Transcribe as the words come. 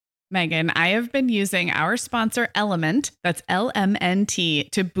Megan, I have been using our sponsor Element, that's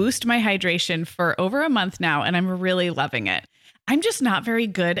LMNT, to boost my hydration for over a month now, and I'm really loving it. I'm just not very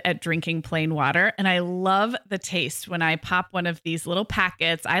good at drinking plain water, and I love the taste when I pop one of these little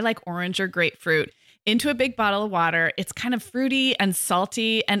packets. I like orange or grapefruit into a big bottle of water. It's kind of fruity and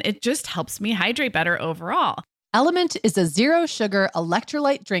salty, and it just helps me hydrate better overall. Element is a zero-sugar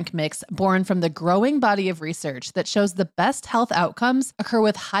electrolyte drink mix born from the growing body of research that shows the best health outcomes occur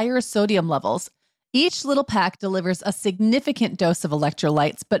with higher sodium levels. Each little pack delivers a significant dose of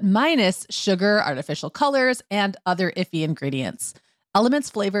electrolytes, but minus sugar, artificial colors, and other iffy ingredients. Element's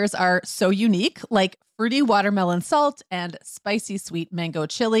flavors are so unique, like fruity watermelon salt and spicy sweet mango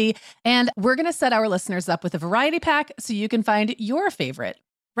chili. And we're going to set our listeners up with a variety pack so you can find your favorite.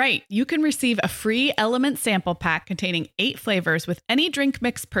 Right. You can receive a free Element sample pack containing 8 flavors with any drink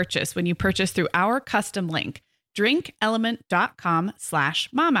mix purchase when you purchase through our custom link,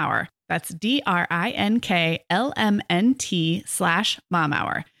 drinkelement.com/momhour. That's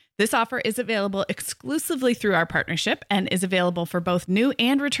DRINKLMNT/momhour. This is available exclusively through our partnership and is available for both new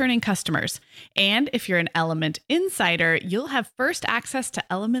and returning customers. And if you're an Element insider, you'll have first access to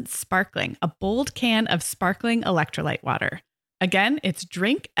Element Sparkling, a bold can of sparkling electrolyte water. Again, it's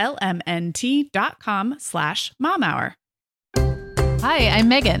drinklmnt.com/momhour. Hi, I'm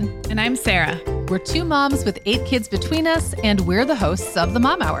Megan. And I'm Sarah. We're 2 moms with 8 kids between us, and we're the hosts of the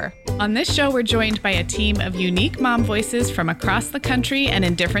Mom Hour. On this show, we're joined by a team of unique mom voices from across the country and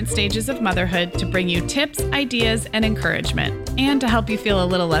in different stages of motherhood to bring you tips, ideas, and encouragement, and to help you feel a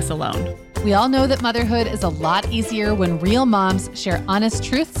little less alone. We all know that motherhood is a lot easier when real moms share honest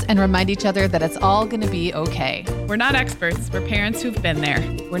truths and remind each other that it's all going to be okay. We're not experts. We're parents who've been there.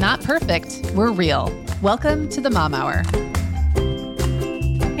 We're not perfect. We're real. Welcome to the Mom Hour.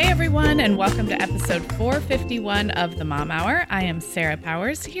 Hey, everyone, and welcome to episode 451 of the Mom Hour. I am Sarah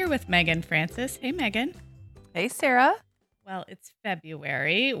Powers, here with Megan Francis. Hey, Megan. Hey, Sarah. Well, it's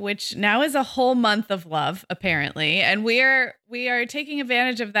February, which now is a whole month of love, apparently. And we are taking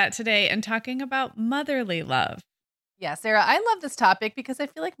advantage of that today and talking about motherly love. Yeah, Sarah, I love this topic because I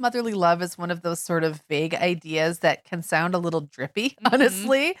feel like motherly love is one of those sort of vague ideas that can sound a little drippy,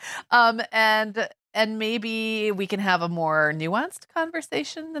 honestly. And maybe we can have a more nuanced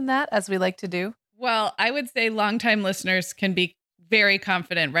conversation than that, as we like to do. Well, I would say longtime listeners can be very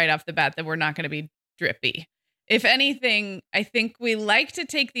confident right off the bat that we're not going to be drippy. If anything, I think we like to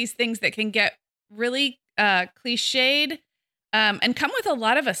take these things that can get really cliched and come with a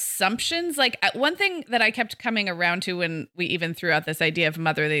lot of assumptions. Like one thing that I kept coming around to when we even threw out this idea of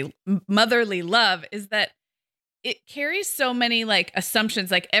motherly love is that it carries so many like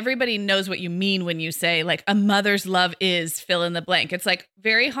assumptions. Like everybody knows what you mean when you say like a mother's love is fill in the blank. It's like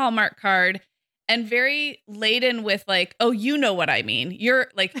very Hallmark card and very laden with like, oh, you know what I mean. You're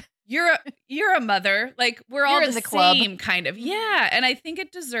a mother. Like we're all the same kind of. Yeah. And I think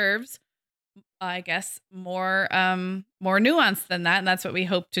it deserves, I guess, more nuance than that. And that's what we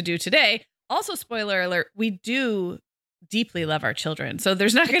hope to do today. Also, spoiler alert, we do deeply love our children. So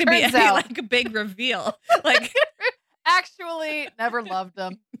there's not going to be any like a big reveal. Like actually never loved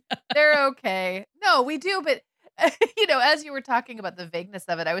them. They're okay. No, we do. But as you were talking about the vagueness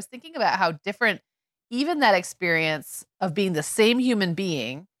of it, I was thinking about how different even that experience of being the same human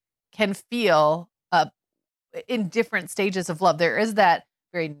being can feel in different stages of love. There is that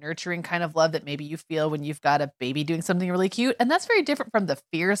very nurturing kind of love that maybe you feel when you've got a baby doing something really cute. And that's very different from the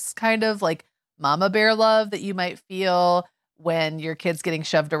fierce kind of like mama bear love that you might feel when your kid's getting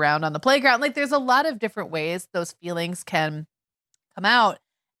shoved around on the playground. Like there's a lot of different ways those feelings can come out.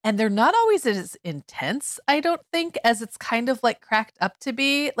 And they're not always as intense, I don't think, as it's kind of like cracked up to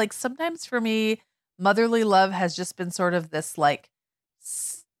be. Like sometimes for me, motherly love has just been sort of this like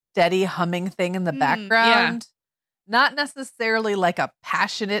steady humming thing in the background. Yeah. Not necessarily like a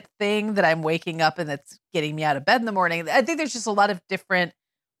passionate thing that I'm waking up and that's getting me out of bed in the morning. I think there's just a lot of different,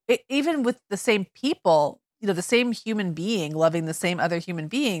 even with the same people, the same human being loving the same other human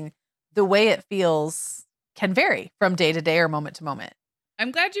being, the way it feels can vary from day to day or moment to moment.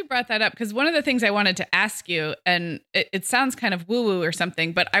 I'm glad you brought that up because one of the things I wanted to ask you, and it sounds kind of woo-woo or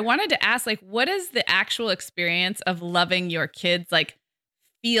something, but I wanted to ask, like, what is the actual experience of loving your kids, like,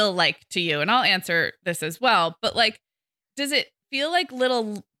 feel like to you? And I'll answer this as well, but, like, does it feel like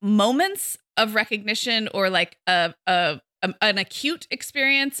little moments of recognition or, like, an acute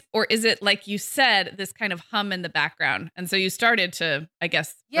experience? Or is it, like you said, this kind of hum in the background? And so you started to, I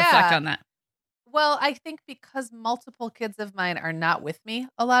guess, reflect on that. Well, I think because multiple kids of mine are not with me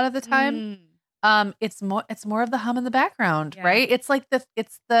a lot of the time, it's more of the hum in the background, right? It's like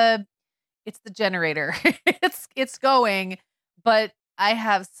it's the generator. it's going, but I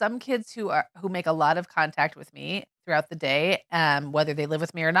have some kids who make a lot of contact with me throughout the day, whether they live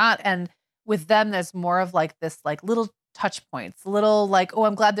with me or not. And with them, there's more of like this like little touch points, little like, oh,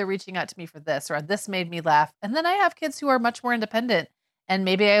 I'm glad they're reaching out to me for this, or this made me laugh. And then I have kids who are much more independent. And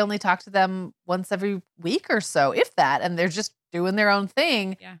maybe I only talk to them once every week or so, if that, and they're just doing their own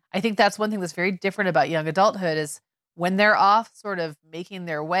thing. Yeah. I think that's one thing that's very different about young adulthood is when they're off sort of making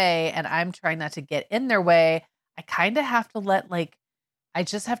their way and I'm trying not to get in their way, I kind of have to I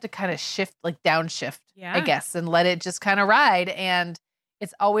just have to kind of shift, like downshift, I Yeah. guess, and let it just kind of ride. And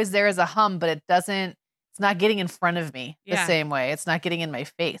it's always there as a hum, but it's not getting in front of me the Yeah. same way. It's not getting in my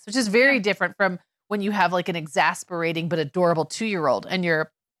face, which is very Yeah. different from when you have like an exasperating but adorable 2-year-old and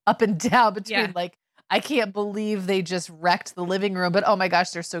you're up and down between Yeah. like, I can't believe they just wrecked the living room, but oh my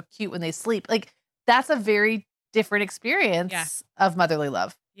gosh, they're so cute when they sleep. Like that's a very different experience of motherly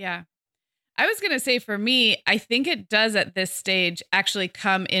love. Yeah. I was going to say for me, I think it does at this stage actually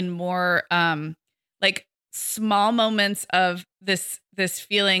come in more like small moments of this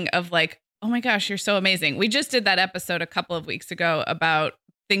feeling of like, oh my gosh, you're so amazing. We just did that episode a couple of weeks ago about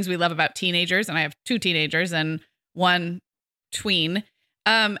things we love about teenagers, and I have 2 teenagers and 1 tween.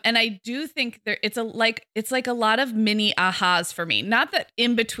 And I do think it's like a lot of mini ahas for me. Not that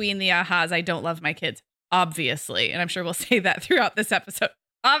in between the ahas, I don't love my kids, obviously. And I'm sure we'll say that throughout this episode.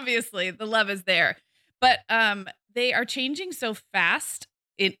 Obviously, the love is there, but they are changing so fast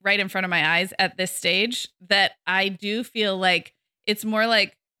right in front of my eyes at this stage that I do feel like it's more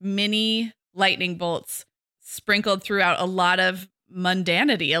like mini lightning bolts sprinkled throughout a lot of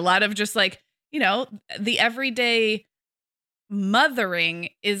mundanity, a lot of just like, the everyday mothering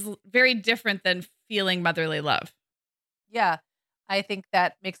is very different than feeling motherly love. Yeah. I think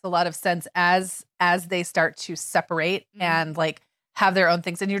that makes a lot of sense as they start to separate and like have their own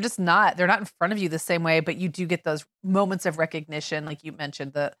things. And they're not in front of you the same way, but you do get those moments of recognition. Like you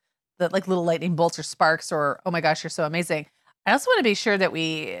mentioned, the like little lightning bolts or sparks or, oh my gosh, you're so amazing. I also want to be sure that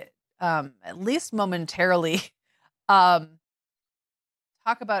we, at least momentarily, talk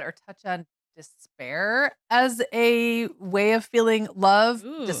about or touch on despair as a way of feeling love,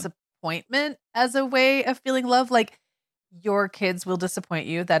 Ooh. disappointment as a way of feeling love. Like your kids will disappoint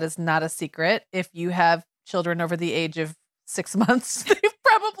you. That is not a secret. If you have children over the age of 6 months, they've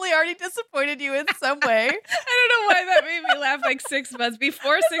probably already disappointed you in some way. I don't know why that made me laugh. Like 6 months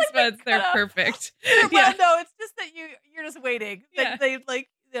before 6 months, they're perfect. Well, no, it's just that you're just waiting. Yeah. They like,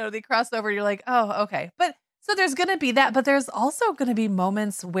 they cross over. You're like, oh, okay. But so there's going to be that, but there's also going to be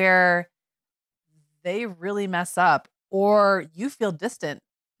moments where they really mess up or you feel distant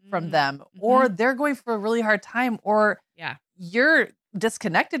from them or they're going for a really hard time or you're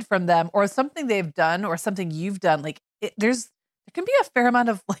disconnected from them or something they've done or something you've done. Like there can be a fair amount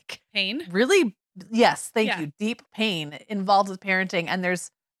of like pain. Really, yes, thank you. Deep pain involved with parenting, and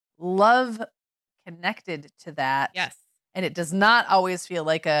there's love connected to that. Yes, and it does not always feel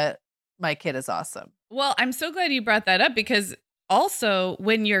like my kid is awesome. Well, I'm so glad you brought that up because also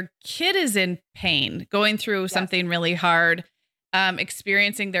when your kid is in pain, going through something really hard,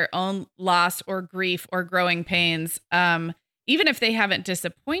 experiencing their own loss or grief or growing pains, even if they haven't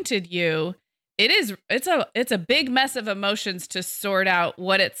disappointed you, it's a big mess of emotions to sort out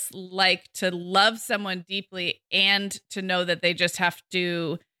what it's like to love someone deeply and to know that they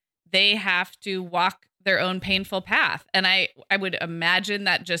have to walk their own painful path. And I would imagine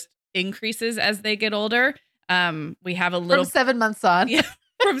that just increases as they get older. We have a little from 7 months on. Yeah,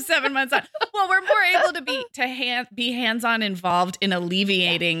 from 7 months on. Well, we're more able to be hands-on involved in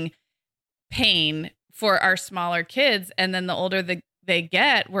alleviating pain for our smaller kids. And then the older they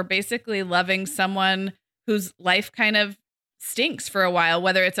get, we're basically loving someone whose life kind of stinks for a while,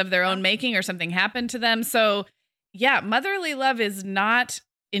 whether it's of their own making or something happened to them. So yeah, motherly love is not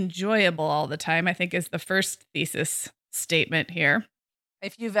enjoyable all the time, I think is the first thesis statement here.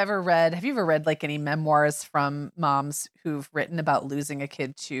 Have you ever read like any memoirs from moms who've written about losing a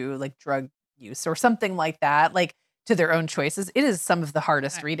kid to like drug use or something like that, like to their own choices? It is some of the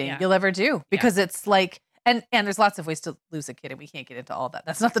hardest reading you'll ever do because it's like, and there's lots of ways to lose a kid and we can't get into all that.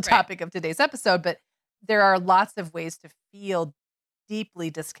 That's not the topic of today's episode, but there are lots of ways to feel deeply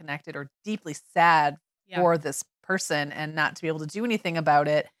disconnected or deeply sad for this person and not to be able to do anything about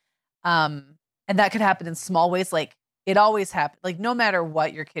it. And that could happen in small ways. Like it always happens. Like no matter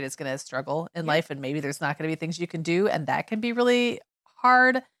what, your kid is going to struggle in life and maybe there's not going to be things you can do. And that can be really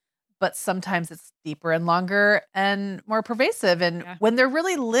hard, but sometimes it's deeper and longer and more pervasive. And when they're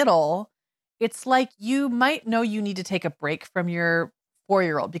really little, it's like you might know you need to take a break from your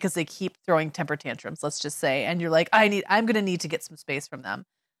 4-year-old because they keep throwing temper tantrums, let's just say. And you're like, I'm going to need to get some space from them.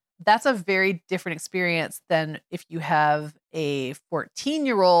 that's a very different experience than if you have a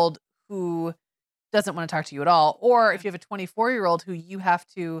 14-year-old who doesn't want to talk to you at all, or if you have a 24-year-old who you have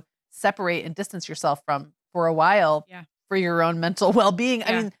to separate and distance yourself from for a while Yeah. for your own mental well-being. I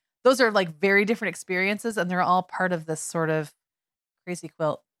Yeah. mean, those are like very different experiences, and they're all part of this sort of crazy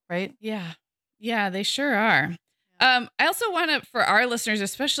quilt, right? Yeah. Yeah, they sure are. I also want to, for our listeners,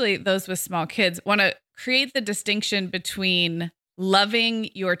 especially those with small kids, want to create the distinction between loving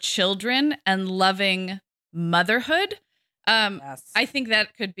your children and loving motherhood. Yes. I think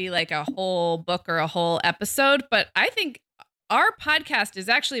that could be like a whole book or a whole episode, but I think our podcast is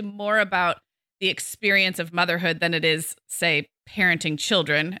actually more about the experience of motherhood than it is, say, parenting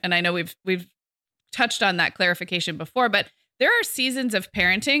children. And I know we've touched on that clarification before, but there are seasons of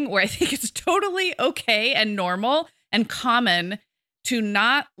parenting where I think it's totally okay and normal and common to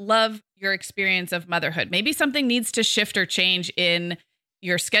not love your experience of motherhood. Maybe something needs to shift or change in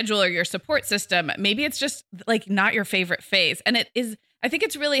your schedule or your support system. Maybe it's just like not your favorite phase. And I think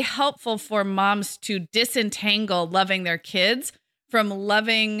it's really helpful for moms to disentangle loving their kids from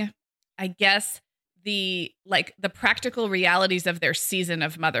loving, I guess, the practical realities of their season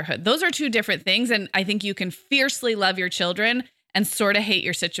of motherhood. Those are two different things. And I think you can fiercely love your children and sort of hate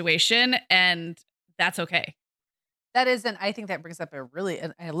your situation. And that's okay. That is, and I think that brings up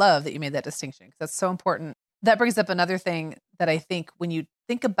and I love that you made that distinction because that's so important. That brings up another thing that I think when you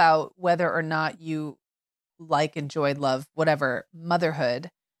think about whether or not you like, enjoy, love, whatever,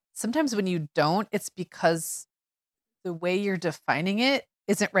 motherhood, sometimes when you don't, it's because the way you're defining it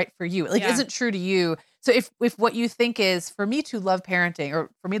isn't right for you. Like, isn't true to you. So if what you think is for me to love parenting or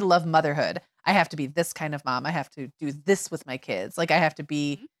for me to love motherhood, I have to be this kind of mom. I have to do this with my kids. Like I have to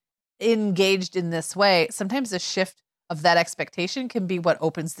be engaged in this way. Sometimes a shift of that expectation can be what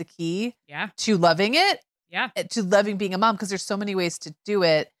opens the key to loving it. Yeah. To loving being a mom, because there's so many ways to do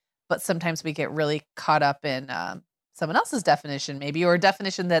it. But sometimes we get really caught up in someone else's definition, maybe, or a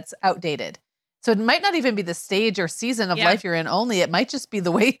definition that's outdated. So it might not even be the stage or season of life you're in only. It might just be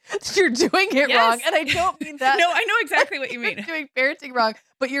the way you're doing it wrong. And I don't mean that. No, I know exactly what you mean. You're doing parenting wrong,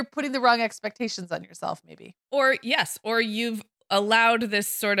 but you're putting the wrong expectations on yourself, maybe. Or you've allowed this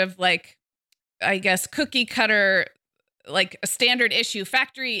sort of like, I guess, cookie cutter, like a standard issue,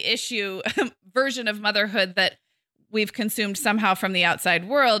 factory issue version of motherhood that we've consumed somehow from the outside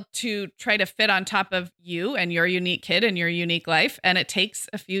world to try to fit on top of you and your unique kid and your unique life. And it takes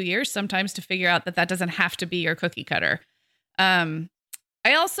a few years sometimes to figure out that doesn't have to be your cookie cutter. We are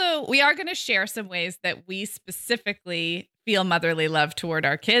going to share some ways that we specifically feel motherly love toward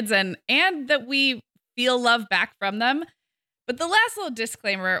our kids and that we feel love back from them. But the last little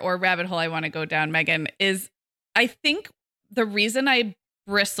disclaimer or rabbit hole I want to go down, Megan, is I think the reason I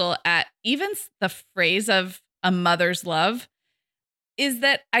bristle at even the phrase of a mother's love is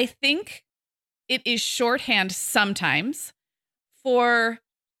that I think it is shorthand sometimes for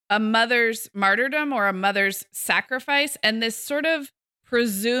a mother's martyrdom or a mother's sacrifice, and this sort of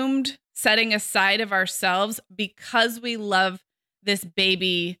presumed setting aside of ourselves because we love this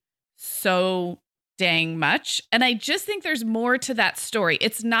baby so dang much. And I just think there's more to that story.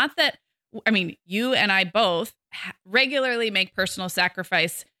 It's not that, I mean, you and I both regularly make personal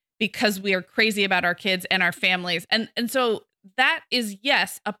sacrifice because we are crazy about our kids and our families. And so that is,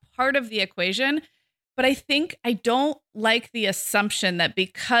 yes, a part of the equation. But I think I don't like the assumption that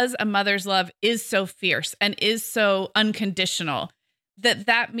because a mother's love is so fierce and is so unconditional,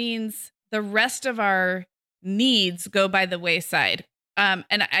 that means the rest of our needs go by the wayside. And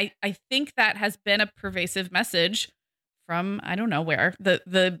I think that has been a pervasive message from, I don't know where,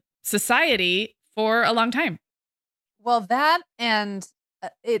 the society for a long time. Well, that and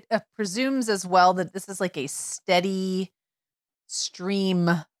it presumes as well that this is like a steady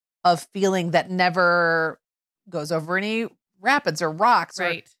stream of feeling that never goes over any rapids or rocks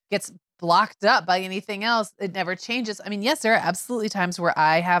or gets blocked up by anything else. It never changes. I mean, yes, there are absolutely times where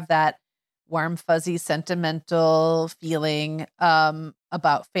I have that warm, fuzzy, sentimental feeling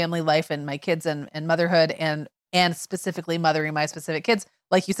about family life and my kids and motherhood and specifically mothering my specific kids.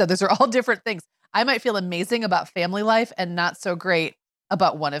 Like you said, those are all different things. I might feel amazing about family life and not so great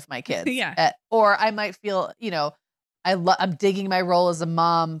about one of my kids. Or I might feel, I'm digging my role as a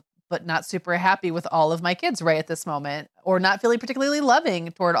mom, but not super happy with all of my kids right at this moment, or not feeling particularly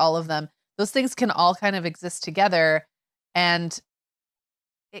loving toward all of them. Those things can all kind of exist together, and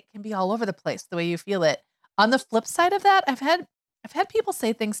it can be all over the place the way you feel it. On the flip side of that, I've had people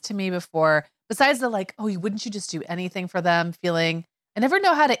say things to me before, besides the like, oh, wouldn't you just do anything for them feeling. I never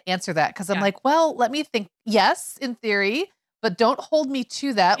know how to answer that because I'm like, well, let me think. Yes, in theory, but don't hold me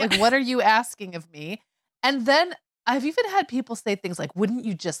to that. Like, what are you asking of me? And then I've even had people say things like, wouldn't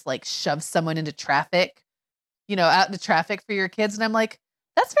you just like shove someone into traffic, out into traffic for your kids? And I'm like,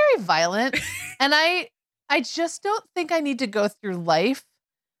 that's very violent. And I just don't think I need to go through life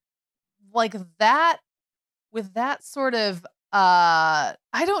like that with that sort of, I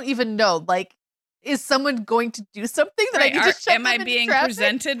don't even know, like, is someone going to do something that right. I need to shove Am I being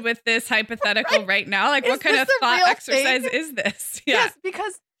presented with this hypothetical right now? Like, what kind of thought exercise is this? Yeah. Yes,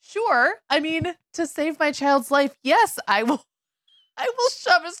 because sure, I mean, to save my child's life, yes, I will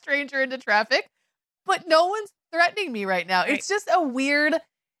shove a stranger into traffic, but no one's threatening me right now. Right. It's just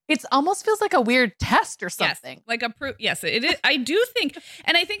it almost feels like a weird test or something. Yes, like a proof. Yes, it is. I do think,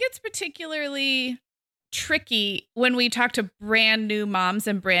 and I think it's particularly tricky when we talk to brand new moms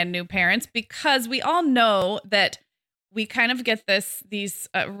and brand new parents, because we all know that we kind of get these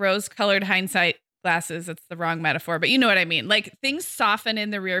rose-colored hindsight glasses. It's the wrong metaphor, but you know what I mean. Like, things soften in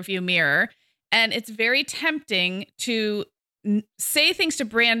the rearview mirror, and it's very tempting to say things to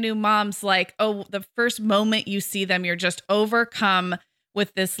brand new moms like, oh, the first moment you see them, you're just overcome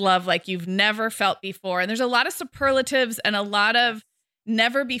with this love like you've never felt before. And there's a lot of superlatives and a lot of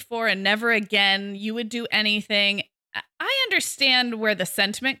never before and never again. You would do anything. I understand where the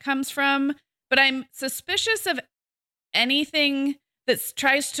sentiment comes from, but I'm suspicious of anything that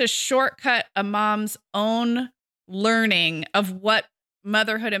tries to shortcut a mom's own learning of what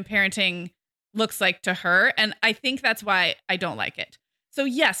motherhood and parenting looks like to her. And I think that's why I don't like it. So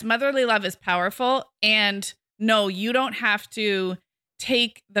yes, motherly love is powerful. And no, you don't have to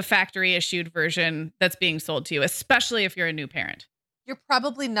take the factory issued version that's being sold to you, especially if you're a new parent. You're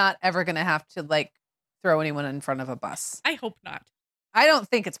probably not ever going to have to like throw anyone in front of a bus. I hope not. I don't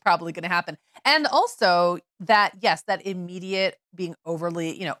think it's probably going to happen. And also that, yes, that immediate being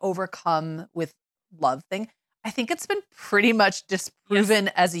overly, overcome with love thing, I think it's been pretty much disproven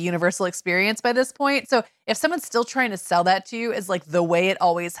as a universal experience by this point. So if someone's still trying to sell that to you as like the way it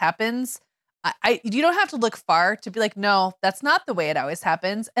always happens, you don't have to look far to be like, no, that's not the way it always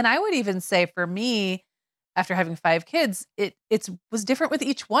happens. And I would even say for me, after having 5 kids, it was different with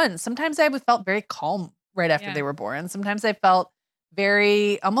each one. Sometimes I felt very calm right after they were born. Sometimes I felt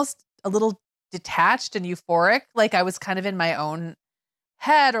very, almost a little detached and euphoric. Like I was kind of in my own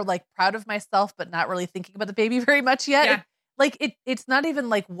head or like proud of myself, but not really thinking about the baby very much yet. Yeah. It's not even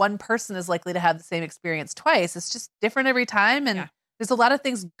like one person is likely to have the same experience twice. It's just different every time. And there's a lot of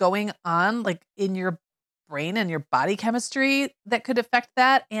things going on like in your brain and your body chemistry that could affect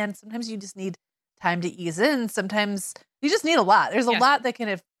that. And sometimes you just need time to ease in. Sometimes you just need a lot. There's a lot that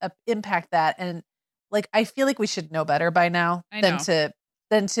can impact that. And like, I feel like we should know better by now than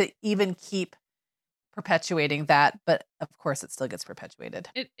to even keep perpetuating that. But of course it still gets perpetuated.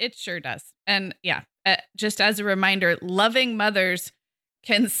 It sure does. And just as a reminder, loving mothers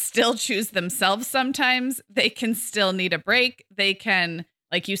can still choose themselves sometimes. They can still need a break. They can,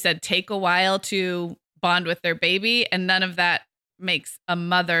 like you said, take a while to bond with their baby. And none of that makes a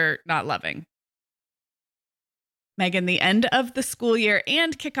mother not loving. Megan, the end of the school year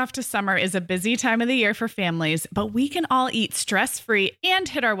and kickoff to summer is a busy time of the year for families, but we can all eat stress-free and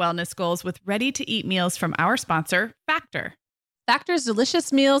hit our wellness goals with ready-to-eat meals from our sponsor, Factor. Factor's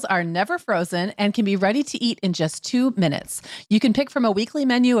delicious meals are never frozen and can be ready to eat in just 2 minutes. You can pick from a weekly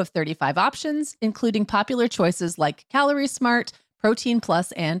menu of 35 options, including popular choices like Calorie Smart, Protein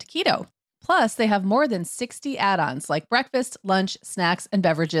Plus, and Keto. Plus, they have more than 60 add-ons like breakfast, lunch, snacks, and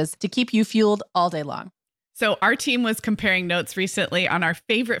beverages to keep you fueled all day long. So our team was comparing notes recently on our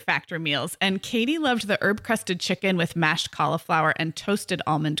favorite Factor meals, and Katie loved the herb-crusted chicken with mashed cauliflower and toasted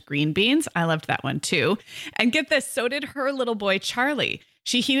almond green beans. I loved that one too. And get this, so did her little boy, Charlie.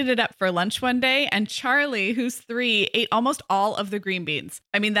 She heated it up for lunch one day, and Charlie, who's 3, ate almost all of the green beans.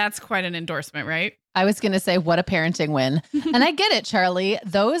 I mean, that's quite an endorsement, right? I was going to say, what a parenting win. And I get it, Charlie.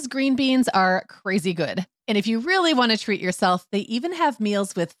 Those green beans are crazy good. And if you really want to treat yourself, they even have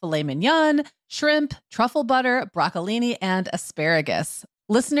meals with filet mignon, shrimp, truffle butter, broccolini, and asparagus.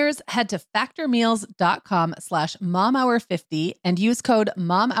 Listeners, head to factormeals.com/momhour50 and use code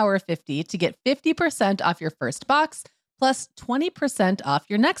momhour50 to get 50% off your first box plus 20% off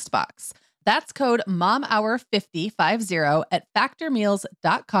your next box. That's code momhour50 at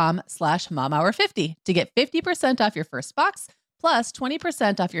factormeals.com/momhour50 to get 50% off your first box plus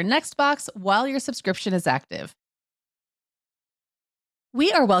 20% off your next box while your subscription is active.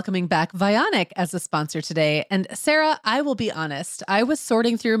 We are welcoming back Vionic as a sponsor today. And Sarah, I will be honest, I was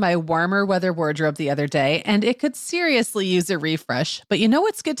sorting through my warmer weather wardrobe the other day, and it could seriously use a refresh. But you know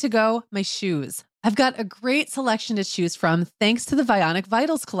what's good to go? My shoes. I've got a great selection to choose from thanks to the Vionic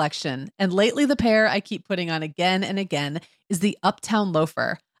Vitals collection. And lately, the pair I keep putting on again and again is the Uptown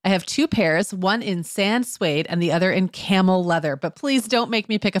Loafer. I have 2 pairs, one in sand suede and the other in camel leather, but please don't make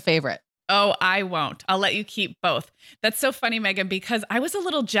me pick a favorite. Oh, I won't. I'll let you keep both. That's so funny, Megan, because I was a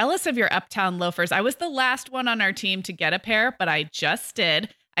little jealous of your Uptown loafers. I was the last one on our team to get a pair, but I just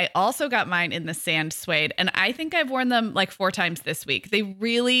did. I also got mine in the sand suede, and I think I've worn them like 4 times this week. They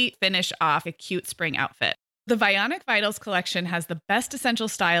really finish off a cute spring outfit. The Vionic Vitals collection has the best essential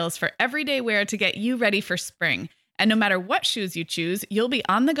styles for everyday wear to get you ready for spring. And no matter what shoes you choose, you'll be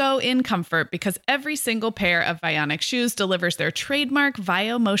on the go in comfort because every single pair of Vionic shoes delivers their trademark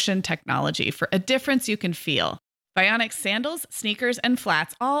VioMotion technology for a difference you can feel. Vionic sandals, sneakers, and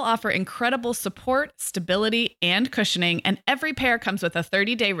flats all offer incredible support, stability, and cushioning, and every pair comes with a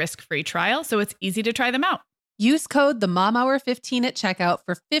 30-day risk-free trial, so it's easy to try them out. Use code TheMomHour15 at checkout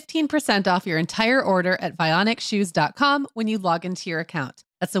for 15% off your entire order at VionicShoes.com when you log into your account.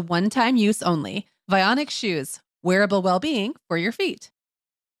 That's a one-time use only. Vionic Shoes. Wearable well-being for your feet.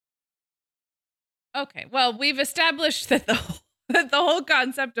 Okay, well, we've established that the whole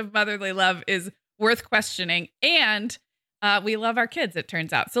concept of motherly love is worth questioning, and we love our kids, it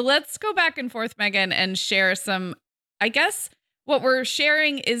turns out. So let's go back and forth, Megan, and share some, I guess what we're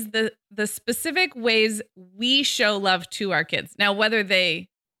sharing is the specific ways we show love to our kids. Now, whether they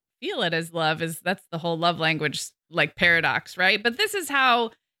feel it as love that's the whole love language like paradox, right? But this is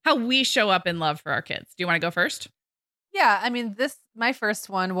how we show up in love for our kids. Do you want to go first? Yeah, I mean, my first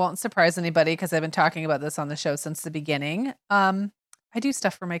one won't surprise anybody because I've been talking about this on the show since the beginning. I do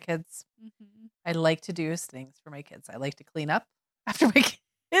stuff for my kids. Mm-hmm. I like to do things for my kids. I like to clean up after my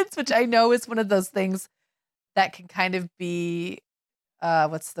kids, which I know is one of those things that can kind of be,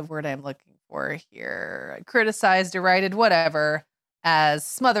 what's the word I'm looking for here? Criticized, derided, whatever, as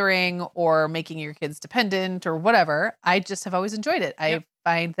smothering or making your kids dependent or whatever. I just have always enjoyed it. Yep. I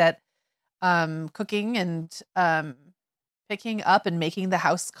find that cooking and picking up and making the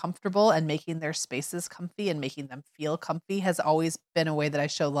house comfortable and making their spaces comfy and making them feel comfy has always been a way that I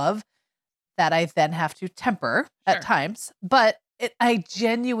show love that I then have to temper at times. But I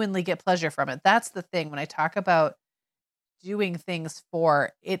genuinely get pleasure from it. That's the thing. When I talk about doing things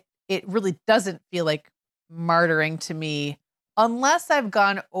for it, it really doesn't feel like martyring to me unless I've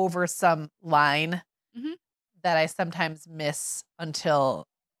gone over some line that I sometimes miss until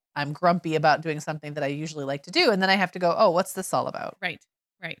I'm grumpy about doing something that I usually like to do. And then I have to go, oh, what's this all about? Right.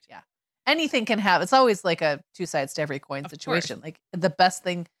 Yeah. Anything can have, it's always like a 2 sides to every coin situation. Like the best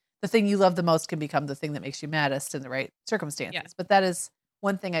thing, the thing you love the most can become the thing that makes you maddest in the right circumstances. Yeah. But that is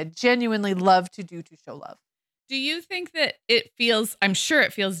one thing I genuinely love to do to show love. Do you think that I'm sure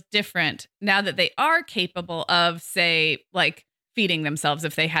it feels different now that they are capable of, say, like feeding themselves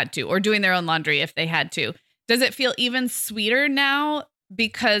if they had to, or doing their own laundry if they had to? Does it feel even sweeter now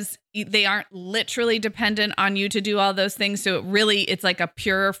because they aren't literally dependent on you to do all those things? So it's like a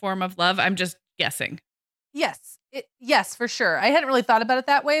purer form of love. I'm just guessing. Yes. Yes, for sure. I hadn't really thought about it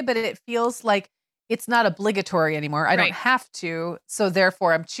that way, but it feels like it's not obligatory anymore. I don't have to. So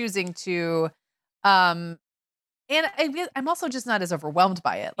therefore I'm choosing to, and I'm also just not as overwhelmed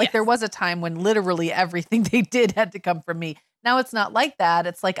by it. Like there was a time when literally everything they did had to come from me. Now it's not like that.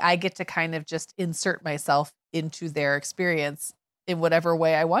 It's like I get to kind of just insert myself into their experience in whatever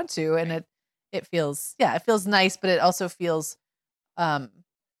way I want to. And it feels nice, but it also feels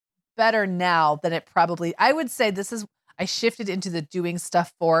better now than it probably, I would say I shifted into the doing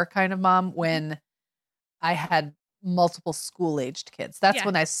stuff for kind of mom when I had multiple school-aged kids. That's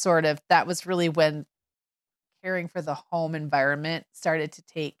when that was really when caring for the home environment started to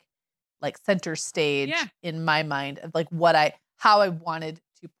take like center stage in my mind of like how I wanted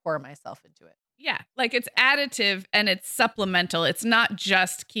to pour myself into it. Yeah. Like it's additive and it's supplemental. It's not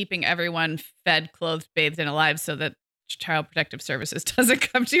just keeping everyone fed, clothed, bathed, and alive so that Child Protective Services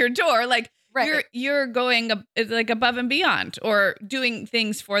doesn't come to your door. Like you're going like above and beyond or doing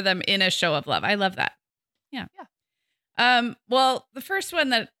things for them in a show of love. I love that. Yeah. Well, the first one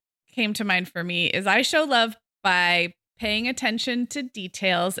that came to mind for me is I show love by paying attention to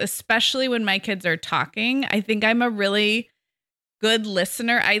details, especially when my kids are talking. I think I'm a really good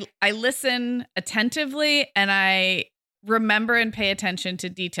listener. I listen attentively and I remember and pay attention to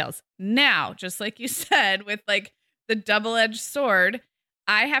details. Now, just like you said, with like the double-edged sword,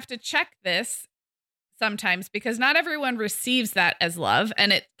 I have to check this sometimes because not everyone receives that as love,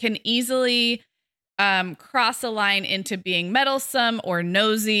 and it can easily cross a line into being meddlesome or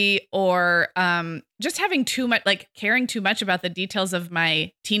nosy or just having too much, like caring too much about the details of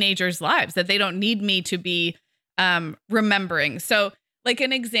my teenagers' lives that they don't need me to be remembering. So like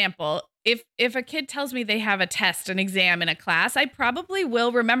an example, if a kid tells me they have a test, an exam in a class, I probably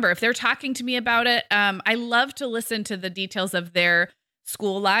will remember if they're talking to me about it. I love to listen to the details of their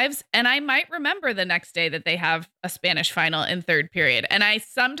school lives. And I might remember the next day that they have a Spanish final in third period. And I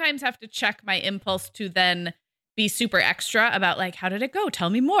sometimes have to check my impulse to then be super extra about like, how did it go? Tell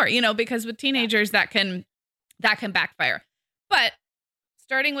me more, because with teenagers that can backfire. But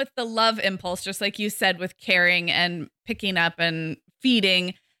starting with the love impulse, just like you said, with caring and picking up and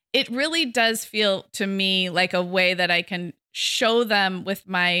feeding, it really does feel to me like a way that I can show them with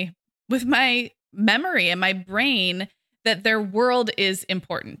my memory and my brain that their world is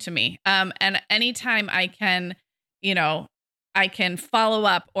important to me. And anytime I can, I can follow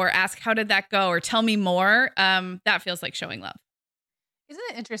up or ask, how did that go? Or tell me more. That feels like showing love. Isn't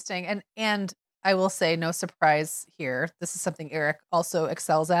it interesting? And I will say, no surprise here, this is something Eric also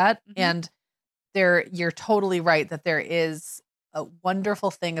excels at. Mhm. And you're totally right that there is a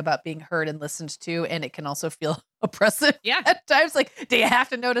wonderful thing about being heard and listened to, and it can also feel oppressive at times. Like, do you have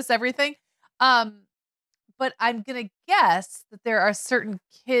to notice everything? But I'm going to guess that there are certain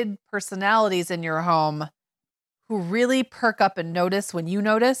kid personalities in your home who really perk up and notice when you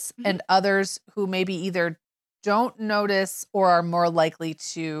notice, Mhm. and others who maybe either don't notice or are more likely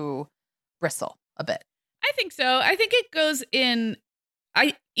to bristle a bit. I think so. I think it goes in.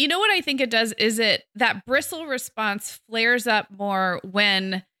 What I think it does is that bristle response flares up more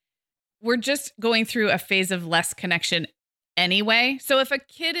when we're just going through a phase of less connection anyway. So if a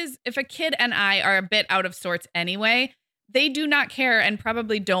kid and I are a bit out of sorts anyway, they do not care and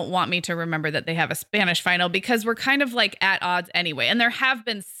probably don't want me to remember that they have a Spanish final because we're kind of like at odds anyway. And there have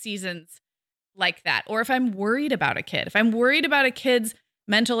been seasons like that. Or if I'm worried about a kid's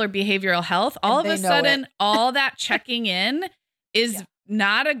mental or behavioral health, all of a sudden, all that checking in is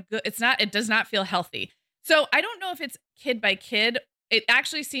it does not feel healthy. So I don't know if it's kid by kid. It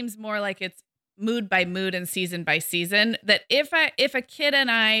actually seems more like it's mood by mood and season by season, that if a kid and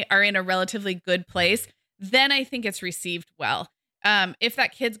I are in a relatively good place, then I think it's received well. If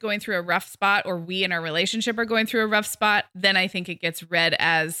that kid's going through a rough spot, or we in our relationship are going through a rough spot, then I think it gets read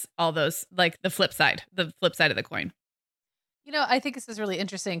as all those, like the flip side of the coin. I think this is really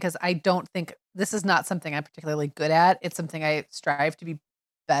interesting because I don't think this is not something I'm particularly good at. It's something I strive to be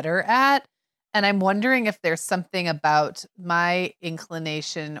better at. And I'm wondering if there's something about my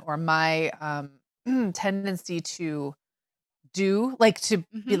inclination or my tendency to do, like to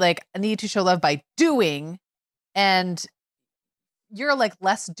be like, I need to show love by doing. And you're like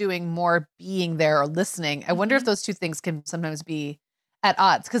less doing, more being there or listening. I wonder if those two things can sometimes be at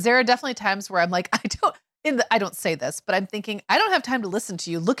odds, because there are definitely times where I'm like, I don't say this, but I'm thinking, I don't have time to listen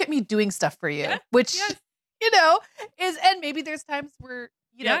to you. Look at me doing stuff for you, which, and maybe there's times where,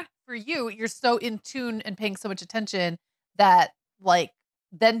 for you, you're so in tune and paying so much attention that like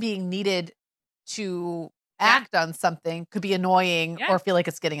then being needed to act on something could be annoying or feel like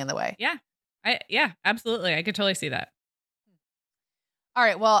it's getting in the way. Yeah, absolutely. I could totally see that. All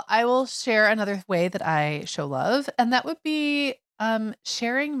right. Well, I will share another way that I show love, and that would be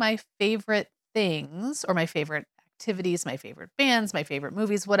sharing my favorite things or my favorite activities, my favorite bands, my favorite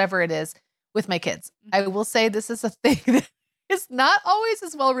movies, whatever it is, with my kids. I will say this is a thing that is not always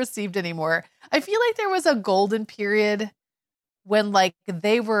as well received anymore. I feel like there was a golden period when like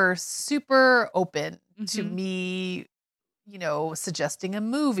they were super open to me, suggesting a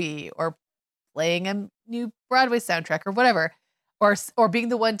movie or playing a new Broadway soundtrack or whatever, or being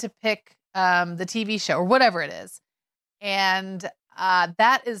the one to pick the TV show or whatever it is. And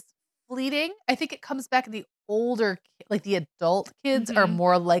that is fleeting. I think it comes back in the older, like the adult kids are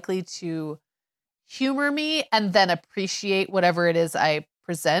more likely to humor me and then appreciate whatever it is I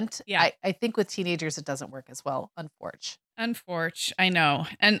present. Yeah. I think with teenagers, it doesn't work as well, Unfortunately, I know.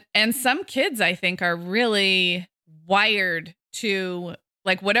 And some kids I think are really wired to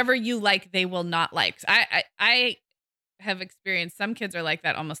like whatever you like, they will not like. I have experienced some kids are like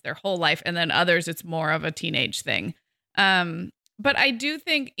that almost their whole life. And then others, it's more of a teenage thing. But I do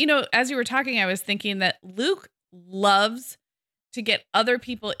think, as you were talking, I was thinking that Luke loves to get other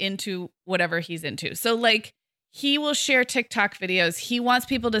people into whatever he's into. So like he will share TikTok videos. He wants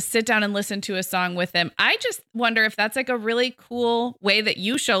people to sit down and listen to a song with him. I just wonder if that's like a really cool way that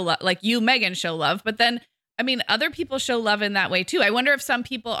you show love, like you, Megan, show love. But then, I mean, other people show love in that way too. I wonder if some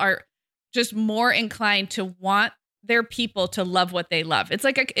people are just more inclined to want their people to love what they love. It's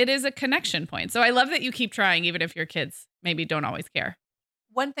like it is a connection point. So I love that you keep trying, even if your kids maybe don't always care.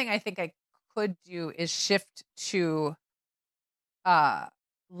 One thing I think I could do is shift to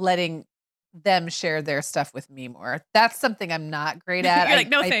letting them share their stuff with me more. That's something I'm not great at. You're like,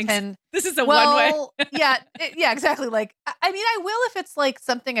 no, thanks. This is a one way. yeah, exactly. Like, I mean, I will if it's like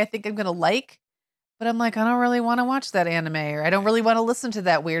something I think I'm going to like, but I'm like, I don't really want to watch that anime, or I don't really want to listen to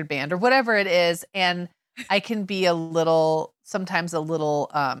that weird band or whatever it is. And I can be sometimes a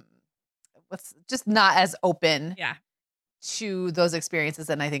little, what's just not as open Yeah. to those experiences.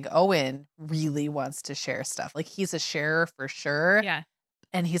 And I think Owen really wants to share stuff. Like he's a sharer for sure. Yeah.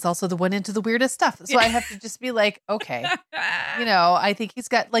 And he's also the one into the weirdest stuff. So I have to just be like, okay, I think he's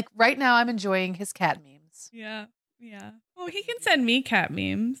got like right now I'm enjoying his cat memes. Yeah. Yeah. Oh, he can send me cat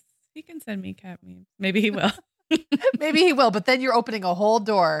memes. Maybe he will. Maybe he will, but then you're opening a whole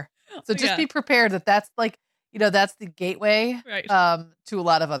door. So just be prepared that's like, that's the gateway to a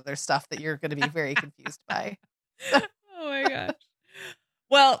lot of other stuff that you're going to be very confused by. Oh my gosh.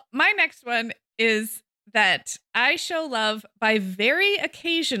 Well, my next one is that I show love by very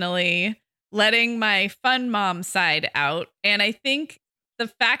occasionally letting my fun mom side out. And I think the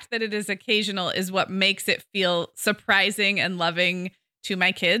fact that it is occasional is what makes it feel surprising and loving to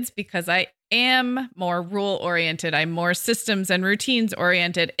my kids, because I am more rule oriented. I'm more systems and routines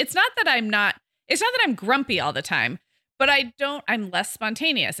oriented. It's not that I'm grumpy all the time, but I'm less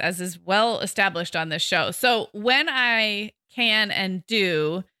spontaneous, as is well established on this show. So when I can and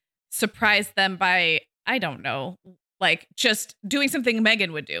do surprise them by, I don't know, like just doing something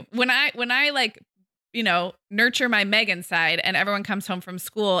Megan would do. When I like, nurture my Megan side and everyone comes home from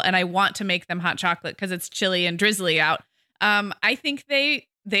school and I want to make them hot chocolate because it's chilly and drizzly out. I think they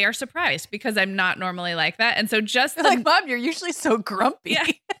are surprised because I'm not normally like that. And so just like, Mom, you're usually so grumpy. Yeah.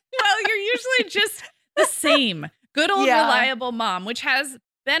 Well, you're usually just the same good old reliable mom, which has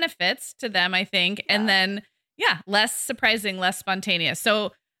benefits to them, I think. Yeah. And then, less surprising, less spontaneous.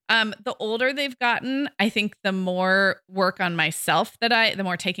 So the older they've gotten, I think the more work on myself the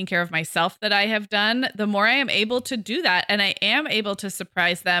more taking care of myself that I have done, the more I am able to do that. And I am able to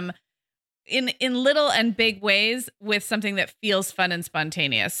surprise them in little and big ways with something that feels fun and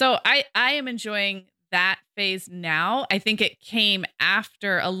spontaneous. So I am enjoying that phase now. I think it came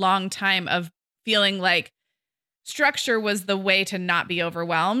after a long time of feeling like structure was the way to not be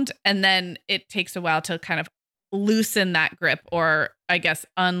overwhelmed. And then it takes a while to kind of loosen that grip, or I guess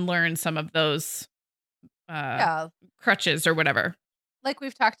unlearn some of those crutches or whatever. Like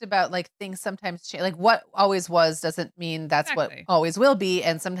we've talked about, like things sometimes change. Like what always was doesn't mean that's what always will be.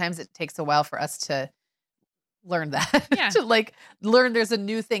 And sometimes it takes a while for us to learn that, to like learn there's a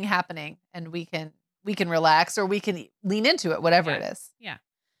new thing happening and we can relax or we can lean into it, whatever it is. Yeah.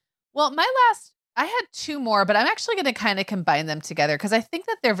 Well, I had two more, but I'm actually going to kind of combine them together because I think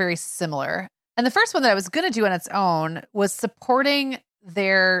that they're very similar. And the first one that I was going to do on its own was supporting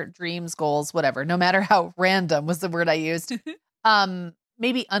their dreams, goals, whatever, no matter how random was the word I used.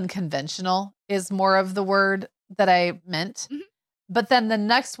 Maybe unconventional is more of the word that I meant. Mm-hmm. But then the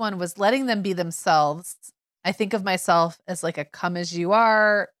next one was letting them be themselves. I think of myself as like a come as you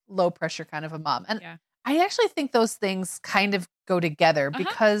are, low pressure kind of a mom. And I actually think those things kind of go together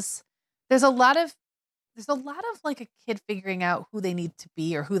because there's a lot of like a kid figuring out who they need to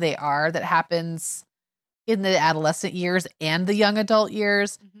be or who they are that happens in the adolescent years and the young adult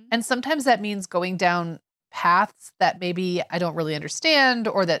years. Mm-hmm. And sometimes that means going down paths that maybe I don't really understand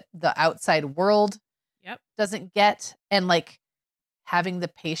or that the outside world doesn't get, and like having the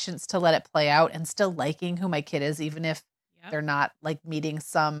patience to let it play out and still liking who my kid is, even if they're not like meeting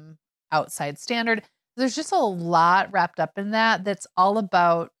some outside standard. There's just a lot wrapped up in that. That's all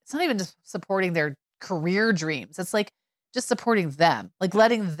about, it's not even just supporting their career dreams. It's like just supporting them, like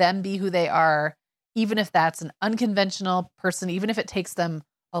letting them be who they are, even if that's an unconventional person, even if it takes them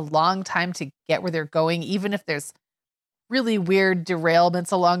a long time to get where they're going, even if there's really weird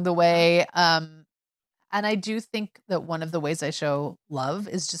derailments along the way. And I do think that one of the ways I show love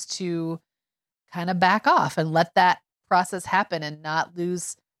is just to kind of back off and let that process happen and not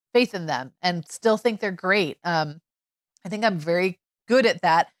lose faith in them and still think they're great. I think I'm very good at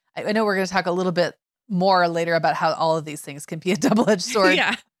that. I know we're going to talk a little bit more later about how all of these things can be a double-edged sword.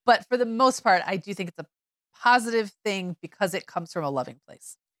 But for the most part, I do think it's a positive thing because it comes from a loving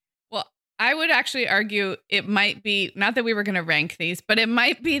place. Well, I would actually argue it might be, not that we were going to rank these, but it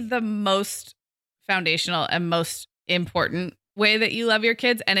might be the most foundational and most important way that you love your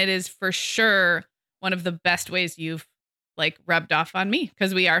kids. And it is for sure one of the best ways you've like rubbed off on me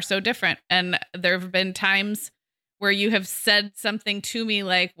because we are so different. And there have been times where you have said something to me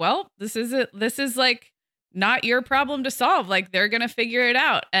like, well, this is like not your problem to solve. Like they're going to figure it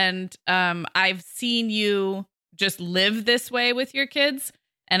out. And I've seen you just live this way with your kids.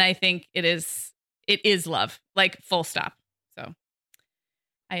 And I think it is love, like full stop. So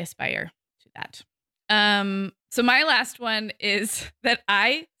I aspire to that. So my last one is that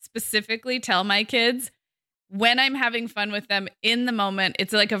I specifically tell my kids when I'm having fun with them in the moment,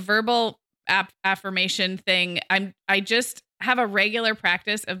 it's like a verbal affirmation thing. I just have a regular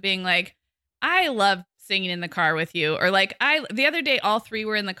practice of being like, I love singing in the car with you. Or like the other day, all three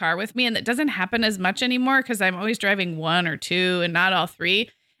were in the car with me, and that doesn't happen as much anymore because I'm always driving one or two and not all three.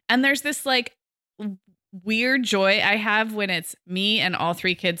 And there's this like weird joy I have when it's me and all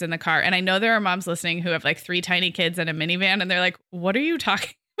three kids in the car. And I know there are moms listening who have like three tiny kids in a minivan, and they're like, what are you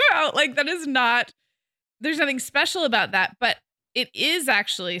talking about? Like, that is not, there's nothing special about that, but it is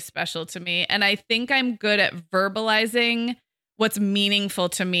actually special to me. And I think I'm good at verbalizing what's meaningful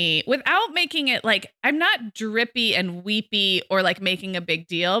to me without making it like, I'm not drippy and weepy or like making a big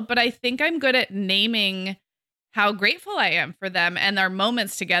deal, but I think I'm good at naming how grateful I am for them and our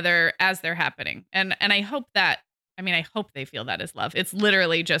moments together as they're happening. And I hope that, I hope they feel that as love. It's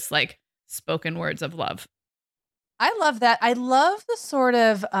literally just like spoken words of love. I love that. I love the sort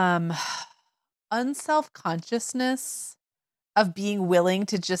of unself-consciousness of being willing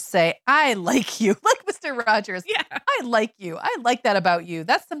to just say, I like you, like Mr. Rogers. Yeah. I like you. I like that about you.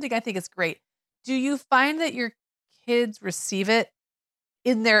 That's something I think is great. Do you find that your kids receive it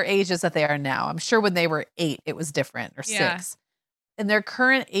in their ages that they are now? I'm sure when they were 8, it was different, or 6. In their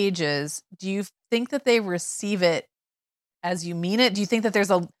current ages, do you think that they receive it as you mean it? Do you think that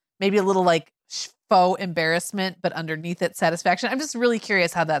there's maybe a little like faux embarrassment, but underneath it satisfaction? I'm just really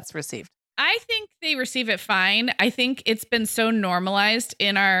curious how that's received. I think they receive it fine. I think it's been so normalized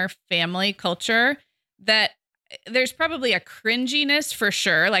in our family culture that there's probably a cringiness for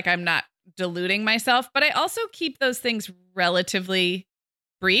sure. Like, I'm not deluding myself, but I also keep those things relatively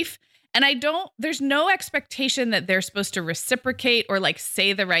brief. And there's no expectation that they're supposed to reciprocate or like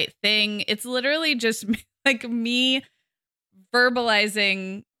say the right thing. It's literally just like me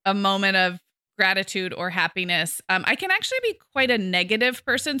verbalizing a moment of gratitude or happiness. I can actually be quite a negative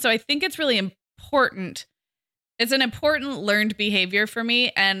person. So I think it's really important. It's an important learned behavior for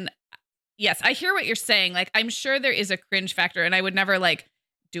me. And yes, I hear what you're saying. Like, I'm sure there is a cringe factor, and I would never like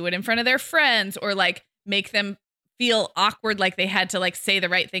do it in front of their friends or like make them feel awkward, like they had to like say the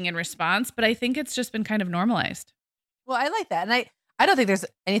right thing in response. But I think it's just been kind of normalized. Well, I like that. And I don't think there's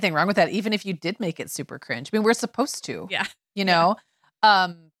anything wrong with that, even if you did make it super cringe. I mean, we're supposed to, Yeah. You know?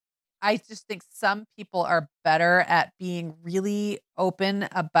 I just think some people are better at being really open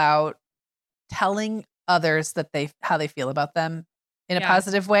about telling others that how they feel about them in a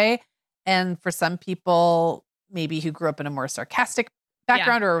positive way. And for some people, maybe who grew up in a more sarcastic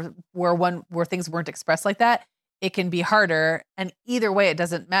background or where things weren't expressed like that, it can be harder. And either way, it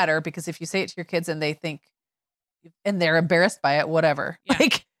doesn't matter, because if you say it to your kids and they think, and they're embarrassed by it, whatever,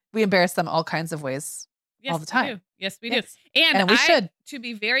 like we embarrass them all kinds of ways. Yes, all the time. Yes, we do. And we should. To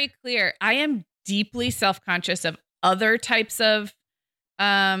be very clear, I am deeply self-conscious of other types of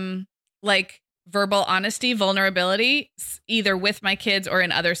like verbal honesty, vulnerability, either with my kids or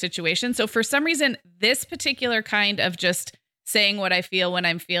in other situations. So for some reason, this particular kind of just saying what I feel when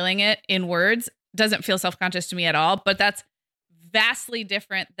I'm feeling it in words doesn't feel self-conscious to me at all. But that's vastly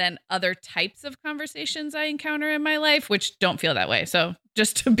different than other types of conversations I encounter in my life, which don't feel that way. So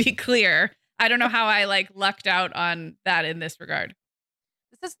just to be clear, I don't know how I like lucked out on that in this regard.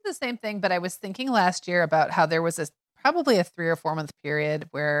 This isn't the same thing, but I was thinking last year about how there was probably a 3 or 4 month period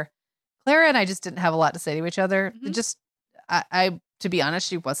where Clara and I just didn't have a lot to say to each other. Mm-hmm. It just, to be honest,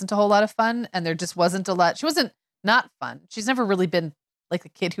 she wasn't a whole lot of fun, and there just wasn't a lot. She wasn't not fun. She's never really been like a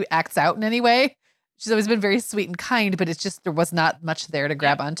kid who acts out in any way. She's always been very sweet and kind, but it's just, there was not much there to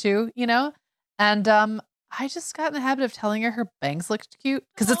grab onto, you know? And I just got in the habit of telling her bangs looked cute,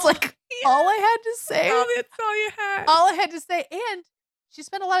 because it's like all I had to say. Oh, that's all you had. All I had to say. And she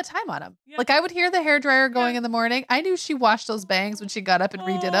spent a lot of time on them. Yeah. Like, I would hear the hairdryer going in the morning. I knew she washed those bangs when she got up and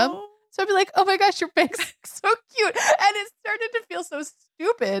redid them. So I'd be like, oh my gosh, your bangs look so cute. And it started to feel so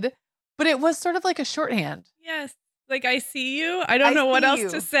stupid, but it was sort of like a shorthand. Yes. Like, I see you. I don't know what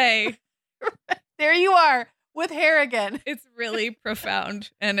else to say. There you are with hair again. It's really profound,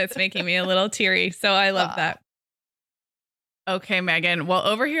 and it's making me a little teary. So I love that. Okay, Megan. Well,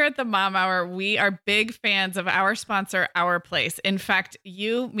 over here at the Mom Hour, we are big fans of our sponsor, Our Place. In fact,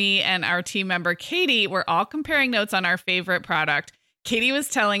 you, me, and our team member, Katie, were all comparing notes on our favorite product. Katie was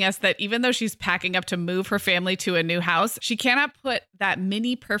telling us that even though she's packing up to move her family to a new house, she cannot put that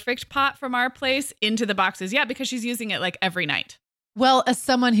mini perfect pot from Our Place into the boxes yet because she's using it like every night. Well, as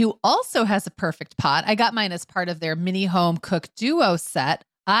someone who also has a perfect pot, I got mine as part of their mini home cook duo set.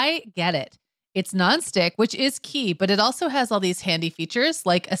 I get it. It's nonstick, which is key, but it also has all these handy features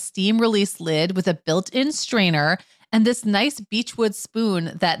like a steam release lid with a built-in strainer and this nice beechwood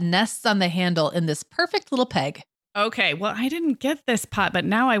spoon that nests on the handle in this perfect little peg. Okay, well, I didn't get this pot, but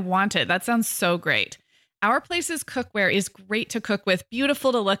now I want it. That sounds so great. Our Place's cookware is great to cook with,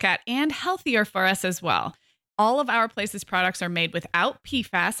 beautiful to look at, and healthier for us as well. All of Our Place's products are made without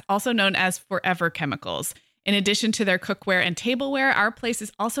PFAS, also known as forever chemicals. In addition to their cookware and tableware, Our Place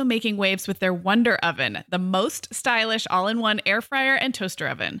is also making waves with their Wonder Oven, the most stylish all-in-one air fryer and toaster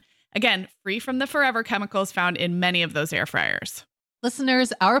oven. Again, free from the forever chemicals found in many of those air fryers.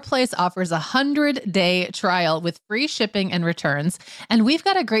 Listeners, Our Place offers a 100-day trial with free shipping and returns, and we've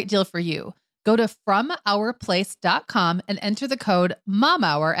got a great deal for you. Go to FromOurPlace.com and enter the code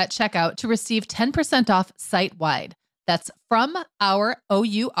MOMHOUR at checkout to receive 10% off site-wide. That's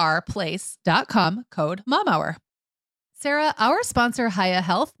FromOurPlace.com, code MOMHOUR. Sarah, our sponsor, Hiya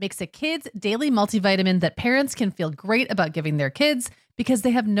Health, makes a kids' daily multivitamin that parents can feel great about giving their kids because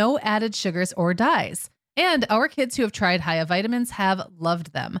they have no added sugars or dyes. And our kids who have tried Hiya vitamins have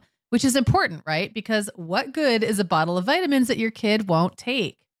loved them, which is important, right? Because what good is a bottle of vitamins that your kid won't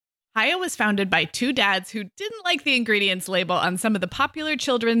take? Hiya was founded by two dads who didn't like the ingredients label on some of the popular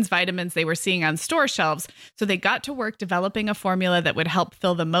children's vitamins they were seeing on store shelves, so they got to work developing a formula that would help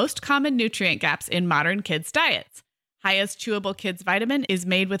fill the most common nutrient gaps in modern kids' diets. Hiya's Chewable Kids Vitamin is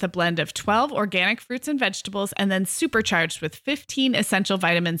made with a blend of 12 organic fruits and vegetables and then supercharged with 15 essential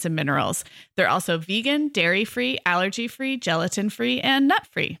vitamins and minerals. They're also vegan, dairy-free, allergy-free, gelatin-free, and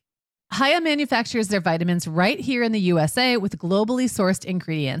nut-free. Hiya manufactures their vitamins right here in the USA with globally sourced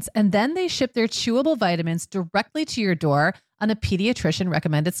ingredients, and then they ship their chewable vitamins directly to your door on a pediatrician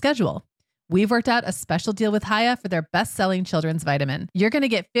recommended schedule. We've worked out a special deal with Hiya for their best-selling children's vitamin. You're going to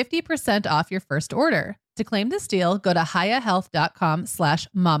get 50% off your first order. To claim this deal, go to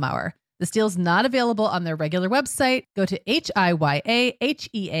hiyahealth.com/momhour. This deal is not available on their regular website. Go to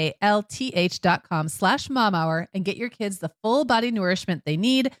hiyahealth.com/momhour and get your kids the full body nourishment they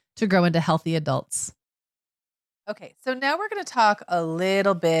need to grow into healthy adults. Okay, so now we're going to talk a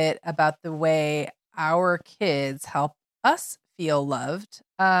little bit about the way our kids help us feel loved.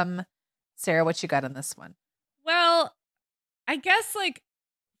 Sarah, what you got on this one? Well, I guess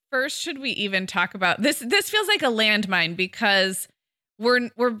first, should we even talk about this? This feels like a landmine because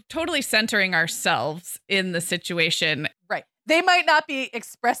we're totally centering ourselves in the situation. Right. They might not be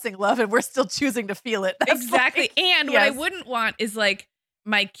expressing love and we're still choosing to feel it. That's exactly. And yes. What I wouldn't want is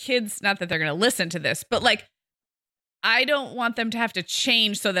my kids, not that they're going to listen to this, but I don't want them to have to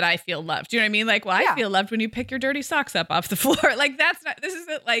change so that I feel loved. Do you know what I mean? I feel loved when you pick your dirty socks up off the floor.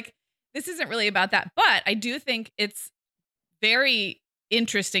 This isn't really about that. But I do think it's very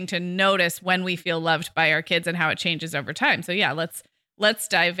interesting to notice when we feel loved by our kids and how it changes over time. So yeah, let's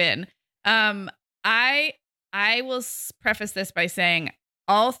dive in. I will preface this by saying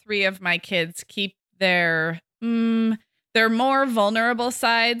all three of my kids keep their more vulnerable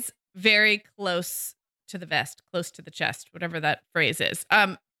sides very close to the vest, close to the chest, whatever that phrase is.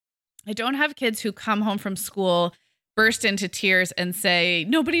 I don't have kids who come home from school, burst into tears and say,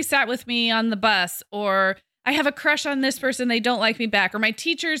 nobody sat with me on the bus, or I have a crush on this person, they don't like me back, or my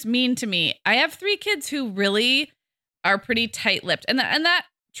teacher's mean to me. I have three kids who really are pretty tight-lipped. And that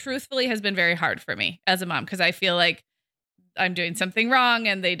truthfully has been very hard for me as a mom, because I feel like I'm doing something wrong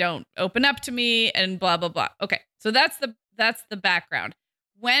and they don't open up to me and blah, blah, blah. Okay, so that's the background.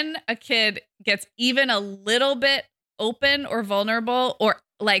 When a kid gets even a little bit open or vulnerable or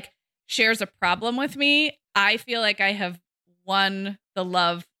shares a problem with me, I feel like I have won the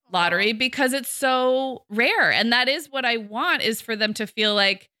love lottery because it's so rare. And that is what I want, is for them to feel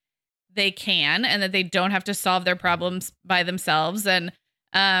like they can and that they don't have to solve their problems by themselves. And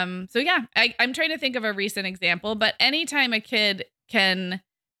so yeah, I'm trying to think of a recent example, but anytime a kid can,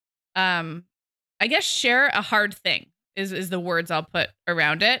 I guess, share a hard thing is the words I'll put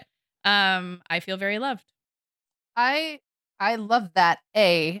around it. I feel very loved. I love that.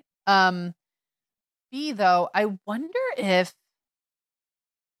 A, B, though, I wonder if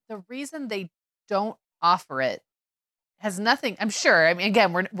the reason they don't offer it has nothing, I'm sure, I mean,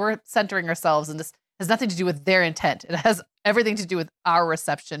 again, we're centering ourselves, and this has nothing to do with their intent. It has everything to do with our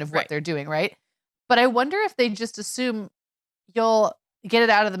reception of what they're doing, right? But I wonder if they just assume you'll get it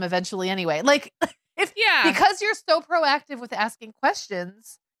out of them eventually anyway. Because you're so proactive with asking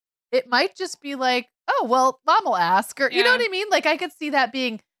questions, it might just be oh, well, mom will ask, or you know what I mean? I could see that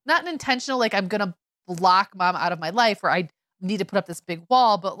being not an intentional, I'm going to block mom out of my life, or I need to put up this big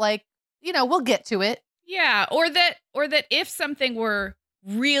wall, but we'll get to it. Yeah. Or that if something were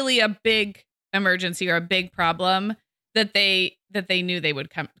really a big emergency or a big problem, that they knew they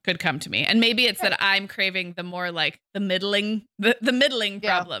could come to me. And maybe it's that I'm craving the more the middling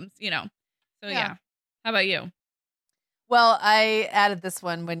problems, So yeah. How about you? Well, I added this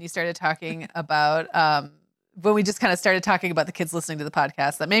one when you started talking about, when we just kind of started talking about the kids listening to the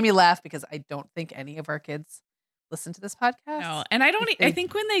podcast. That made me laugh because I don't think any of our kids listen to this podcast. No, and I don't. If they- I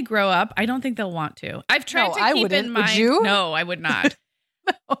think when they grow up, I don't think they'll want to. I've tried No, to I keep wouldn't. in Would mind. you? No, I would not.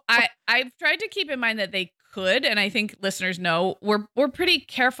 No. I've tried to keep in mind that they could, and I think listeners know we're pretty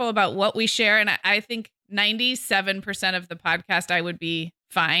careful about what we share, and I think 97% of the podcast I would be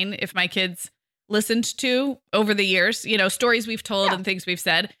fine if my kids listened to over the years. You know, stories we've told and things we've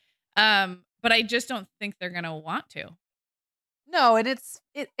said. But I just don't think they're gonna want to. No, and it's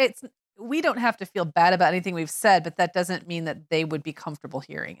we don't have to feel bad about anything we've said, but that doesn't mean that they would be comfortable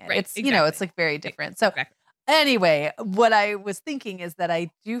hearing it. Right, It's it's like very different. So anyway, what I was thinking is that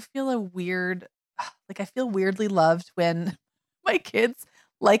I do feel I feel weirdly loved when my kids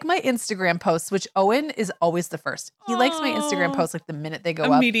like my Instagram posts, which Owen is always the first. He likes my Instagram posts like the minute they go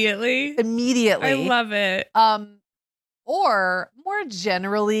up. Immediately. Immediately. I love it. Or more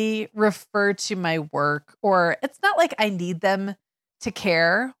generally refer to my work, or it's not like I need them to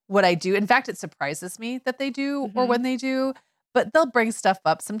care what I do. In fact, it surprises me that they do or when they do, but they'll bring stuff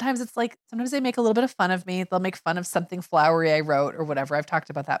up. Sometimes they make a little bit of fun of me. They'll make fun of something flowery I wrote or whatever. I've talked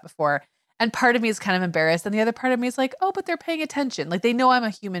about that before. And part of me is kind of embarrassed. And the other part of me is like, oh, but they're paying attention. Like they know I'm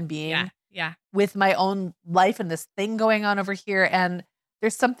a human being with my own life and this thing going on over here. And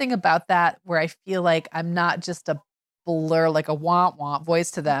there's something about that where I feel like I'm not just a blur, like a womp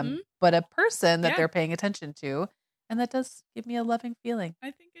voice to them, but a person that they're paying attention to. And that does give me a loving feeling.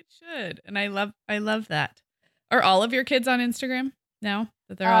 I think it should. And I love that. Are all of your kids on Instagram now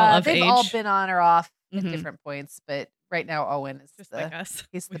that they're all of age? They've all been on or off at different points, but right now Owen is just like us.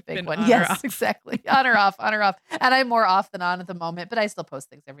 He's the big one. Yes, exactly. On or off. And I'm more off than on at the moment, but I still post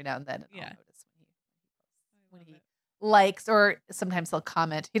things every now and then. And I'll notice when he likes, or sometimes he'll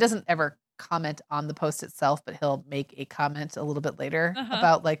comment. He doesn't ever comment on the post itself, but he'll make a comment a little bit later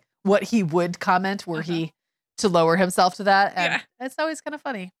about like what he would comment were he to lower himself to that. And it's always kind of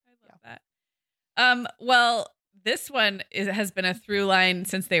funny. I love that. Well, this one has been a through line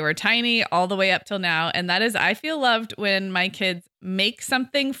since they were tiny all the way up till now. And that is, I feel loved when my kids make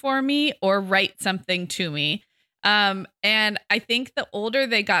something for me or write something to me. And I think the older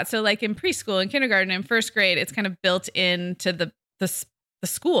they got, so like in preschool and kindergarten and first grade, it's kind of built into the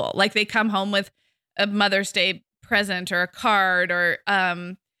school. Like they come home with a Mother's Day present or a card or,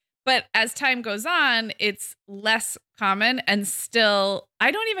 but as time goes on, it's less common, and still, I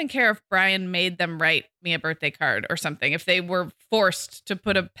don't even care if Brian made them write me a birthday card or something. If they were forced to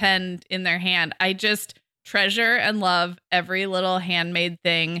put a pen in their hand, I just treasure and love every little handmade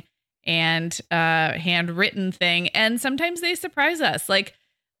thing and handwritten thing. And sometimes they surprise us. Like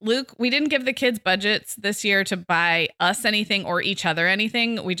Luke, we didn't give the kids budgets this year to buy us anything or each other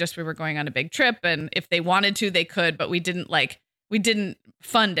anything. We were going on a big trip, and if they wanted to, they could, but we didn't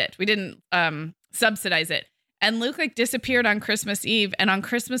fund it. We didn't subsidize it. And Luke disappeared on Christmas Eve, and on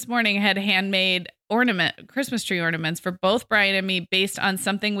Christmas morning had handmade Christmas tree ornaments for both Brian and me based on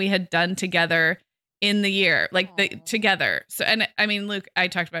something we had done together in the year, together. So, and I mean, Luke, I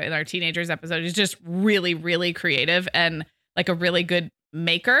talked about in our teenagers episode, is just really, really creative and like a really good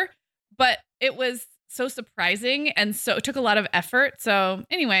maker, but it was so surprising. And so it took a lot of effort. So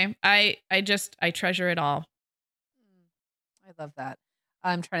anyway, I treasure it all. I love that.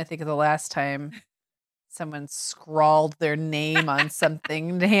 I'm trying to think of the last time someone scrawled their name on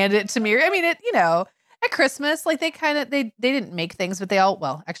something to hand it to me. I mean, at Christmas, like they didn't make things, but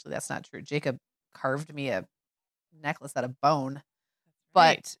well, actually that's not true. Jacob carved me a necklace out of bone,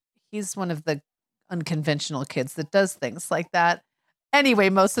 but he's one of the unconventional kids that does things like that. Anyway,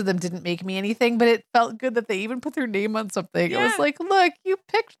 most of them didn't make me anything, but it felt good that they even put their name on something. Yeah. It was like, look, you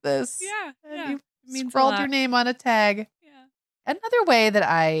picked this. Yeah. You scrawled your name on a tag. Another way that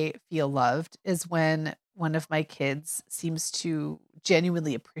I feel loved is when one of my kids seems to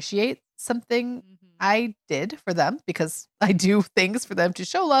genuinely appreciate something I did for them, because I do things for them to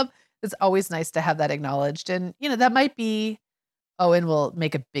show love. It's always nice to have that acknowledged. And, that might be, Owen will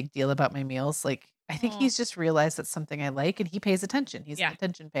make a big deal about my meals. Like, I think he's just realized that's something I like, and he pays attention. He's an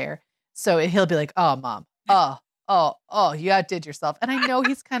attention payer. So he'll be like, oh, Mom, oh, you outdid yourself. And I know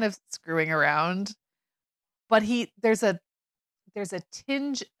he's kind of screwing around, but there's a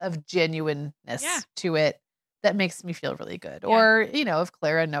tinge of genuineness to it that makes me feel really good. Or, if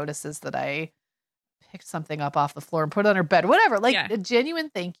Clara notices that I picked something up off the floor and put it on her bed, whatever, a genuine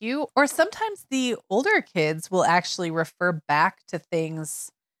thank you. Or sometimes the older kids will actually refer back to things.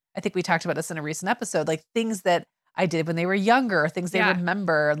 I think we talked about this in a recent episode, like things that I did when they were younger, or things they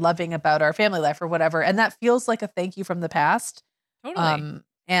remember loving about our family life or whatever. And that feels like a thank you from the past. Totally.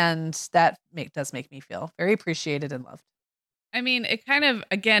 And that does make me feel very appreciated and loved. I mean, it kind of,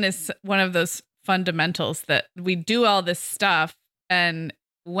 again, is one of those fundamentals that we do all this stuff, and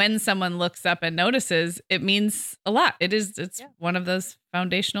when someone looks up and notices, it means a lot. It's one of those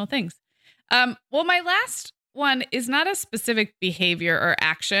foundational things. Well, my last one is not a specific behavior or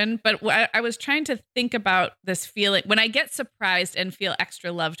action, but I was trying to think about this feeling when I get surprised and feel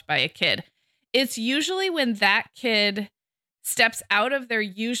extra loved by a kid. It's usually when that kid steps out of their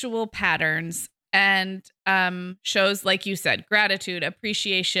usual patterns and shows, like you said, gratitude,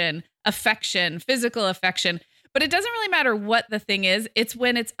 appreciation, affection, physical affection. But it doesn't really matter what the thing is. It's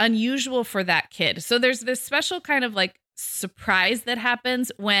when it's unusual for that kid. So there's this special kind of like surprise that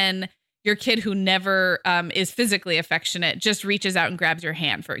happens when your kid who never is physically affectionate just reaches out and grabs your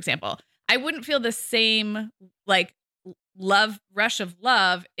hand, for example. I wouldn't feel the same like rush of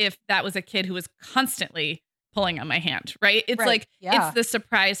love if that was a kid who was constantly pulling on my hand, right? It's it's the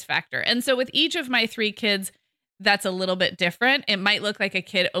surprise factor. And so with each of my 3 kids, that's a little bit different. It might look like a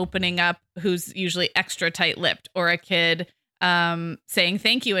kid opening up who's usually extra tight-lipped, or a kid saying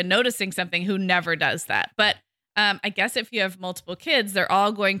thank you and noticing something who never does that. But I guess if you have multiple kids, they're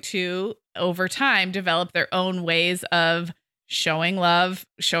all going to, over time, develop their own ways of showing love,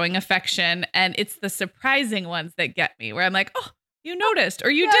 showing affection. And it's the surprising ones that get me, where I'm like, oh, you noticed, or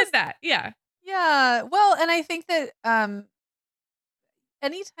you did that. Yeah. Yeah. Well, and I think that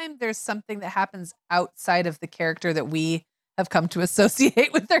anytime there's something that happens outside of the character that we have come to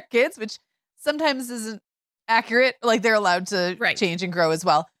associate with our kids, which sometimes isn't accurate, like they're allowed to change and grow as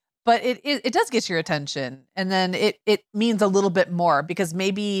well. But it does get your attention. And then it means a little bit more, because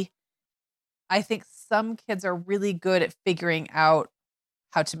maybe I think some kids are really good at figuring out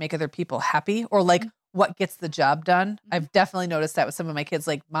how to make other people happy, or like what gets the job done. I've definitely noticed that with some of my kids,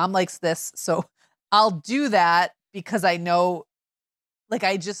 like mom likes this, so I'll do that because I know, like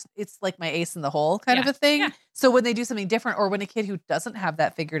it's like my ace in the hole kind of a thing. Yeah. So when they do something different, or when a kid who doesn't have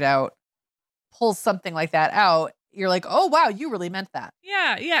that figured out pulls something like that out, you're like, oh, wow, you really meant that.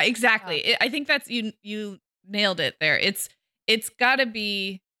 Yeah, exactly. I think that's, you nailed it there. It's got to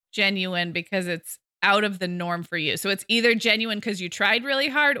be genuine because it's out of the norm for you. So it's either genuine because you tried really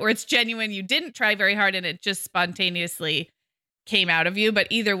hard, or it's genuine you didn't try very hard and it just spontaneously came out of you. But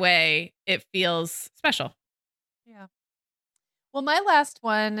either way, it feels special. Yeah. Well, my last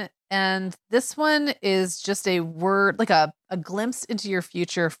one, and this one is just a word, like a glimpse into your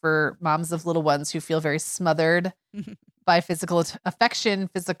future for moms of little ones who feel very smothered by physical affection,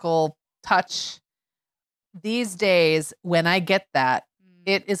 physical touch. These days, when I get that,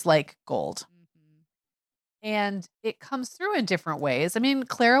 it is like gold. And it comes through in different ways. I mean,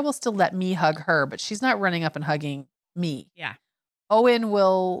 Clara will still let me hug her, but she's not running up and hugging me. Yeah. Owen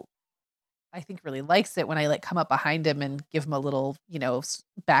will, I think, really likes it when I like come up behind him and give him a little,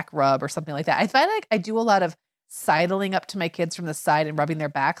 back rub or something like that. I find like I do a lot of sidling up to my kids from the side and rubbing their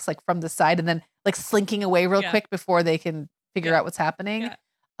backs like from the side, and then like slinking away real quick before they can figure out what's happening.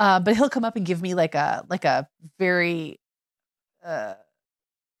 Yeah. But he'll come up and give me like a very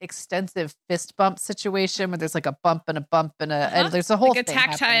extensive fist bump situation where there's like a bump and a bump and and there's a whole like a thing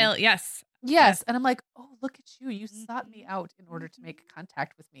tactile. Happening. Yes. And I'm like, oh, look at you. You sought me out in order to make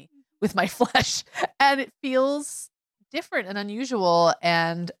contact with me, with my flesh. And it feels different and unusual.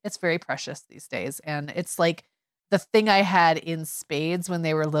 And it's very precious these days. And it's like the thing I had in spades when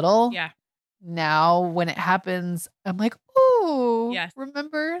they were little. Yeah. Now, when it happens, I'm like, oh,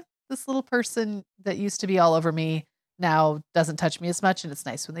 remember this little person that used to be all over me now doesn't touch me as much. And it's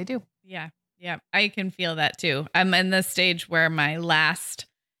nice when they do. Yeah. Yeah. I can feel that too. I'm in the stage where my last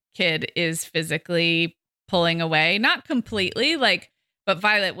kid is physically pulling away, not completely, but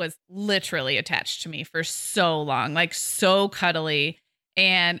Violet was literally attached to me for so long, like so cuddly.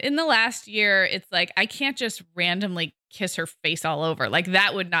 And in the last year, it's like, I can't just randomly kiss her face all over. Like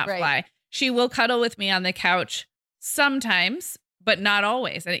that would not fly. She will cuddle with me on the couch sometimes, but not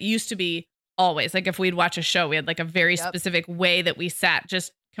always. And it used to be always. Like if we'd watch a show, we had like a very specific way that we sat,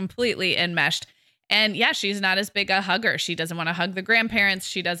 just completely enmeshed. And yeah, she's not as big a hugger. She doesn't want to hug the grandparents.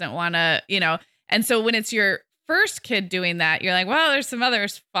 She doesn't want to, And so when it's your first kid doing that, you're like, well, there's some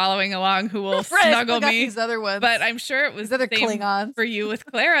others following along who will snuggle me. These other ones. But I'm sure it was the same Klingons for you with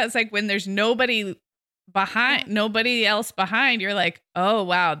Clara. It's like when there's nobody else behind, you're like, oh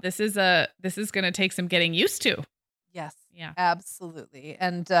wow, this is going to take some getting used to. Yes. Yeah. Absolutely.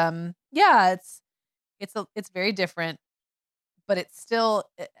 And it's very different. But it's still,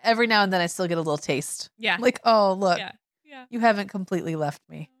 every now and then I still get a little taste. Yeah. Like, oh, look, you haven't completely left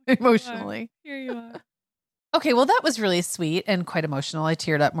me emotionally. Here you are. Okay, well, that was really sweet and quite emotional. I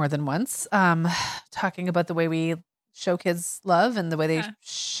teared up more than once talking about the way we show kids love and the way they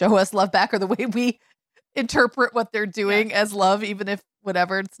show us love back, or the way we interpret what they're doing as love, even if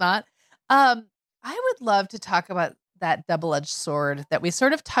whatever it's not. I would love to talk about that double-edged sword that we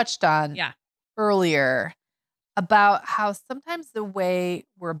sort of touched on Yeah. earlier about how sometimes the way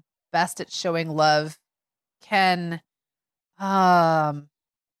we're best at showing love can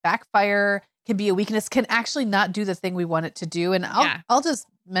backfire, can be a weakness, can actually not do the thing we want it to do. And I'll just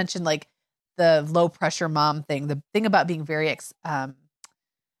mention like the low pressure mom thing, the thing about being very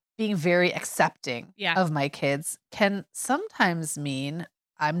accepting of my kids can sometimes mean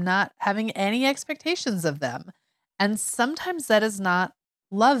I'm not having any expectations of them. And sometimes that is not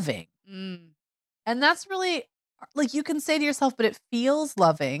loving. And that's really like you can say to yourself, but it feels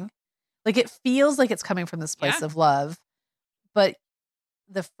loving. Like it feels like it's coming from this place of love. But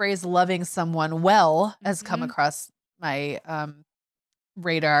the phrase loving someone well has come across my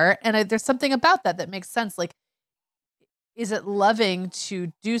radar. And there's something about that makes sense. Like, is it loving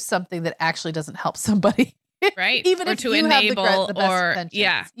to do something that actually doesn't help somebody? Right. Even or if to you enable have the best or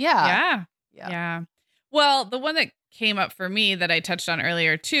intentions. Yeah. Well, the one that came up for me that I touched on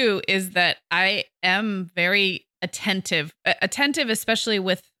earlier too is that I am very attentive, especially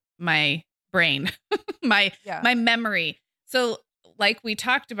with my brain, my memory. So like we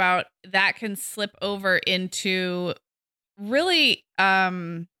talked about, that can slip over into really,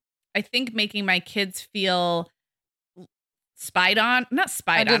 I think making my kids feel not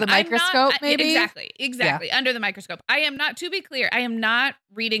spied under on. the microscope, maybe? Exactly. Yeah. Under the microscope. I am not, to be clear, I am not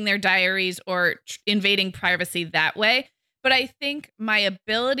reading their diaries or invading privacy that way. But I think my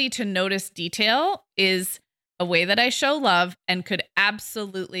ability to notice detail is a way that I show love and could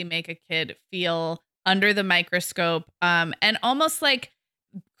absolutely make a kid feel under the microscope and almost like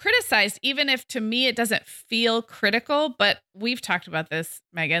criticized, even if to me it doesn't feel critical. But we've talked about this,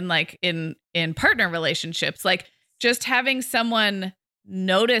 Megan, like in partner relationships, like just having someone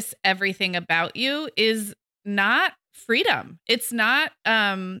notice everything about you is not freedom. It's not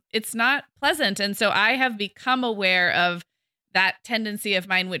pleasant. And so I have become aware of that tendency of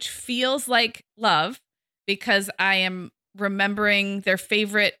mine, which feels like love because I am remembering their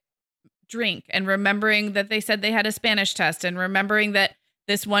favorite drink and remembering that they said they had a Spanish test and remembering that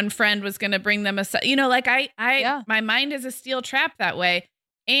this one friend was going to bring them like my mind is a steel trap that way.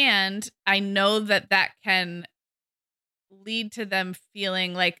 And I know that can lead to them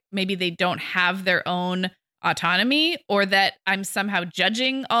feeling like maybe they don't have their own autonomy or that I'm somehow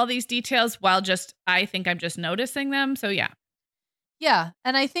judging all these details while I think I'm just noticing them. So yeah. Yeah.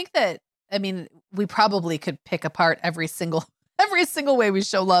 And I think that, I mean, we probably could pick apart every single way we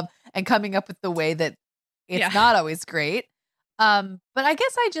show love and coming up with the way that it's not always great. But I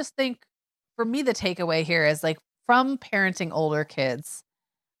guess I just think for me, the takeaway here is like from parenting older kids,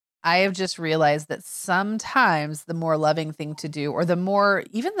 I have just realized that sometimes the more loving thing to do, or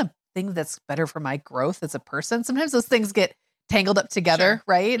even the thing that's better for my growth as a person, sometimes those things get tangled up together,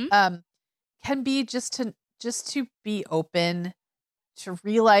 right? Mm-hmm. Can be just to be open to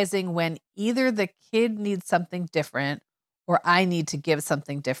realizing when either the kid needs something different or I need to give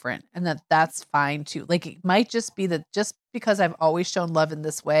something different, and that's fine too. Like it might just be that just because I've always shown love in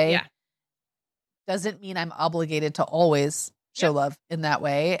this way doesn't mean I'm obligated to always show love in that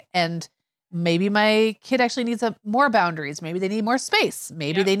way. And maybe my kid actually needs more boundaries. Maybe they need more space.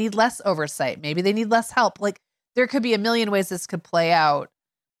 Maybe they need less oversight. Maybe they need less help. Like there could be a million ways this could play out,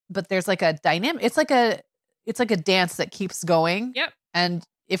 but there's like a dynamic. It's like a dance that keeps going. Yep. And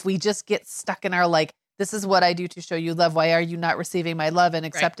if we just get stuck in our like, this is what I do to show you love. Why are you not receiving my love and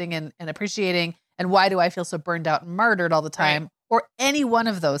accepting and appreciating? And why do I feel so burned out and martyred all the time? Right. Or any one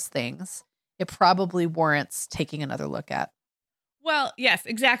of those things, it probably warrants taking another look at. Well, yes,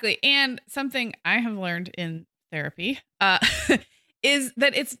 exactly. And something I have learned in therapy is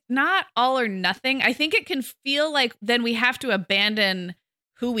that it's not all or nothing. I think it can feel like then we have to abandon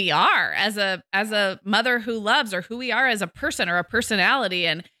who we are as a mother who loves, or who we are as a person or a personality.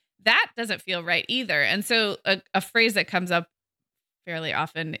 And that doesn't feel right either. And so a phrase that comes up fairly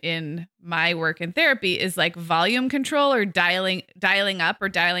often in my work in therapy is like volume control or dialing up or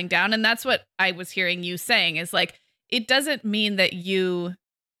dialing down. And that's what I was hearing you saying is like, it doesn't mean that you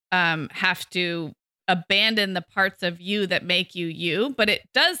have to abandon the parts of you that make you, but it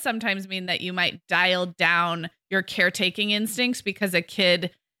does sometimes mean that you might dial down your caretaking instincts because a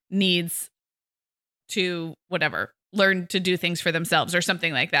kid needs to learn to do things for themselves or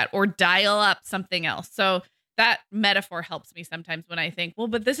something like that, or dial up something else. So that metaphor helps me sometimes when I think, well,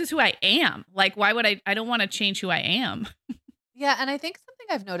 but this is who I am. Like, why would I don't want to change who I am. Yeah. And I think something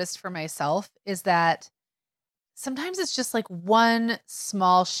I've noticed for myself is that sometimes it's just like one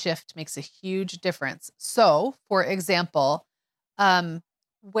small shift makes a huge difference. So, for example,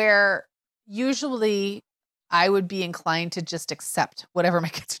 where usually I would be inclined to just accept whatever my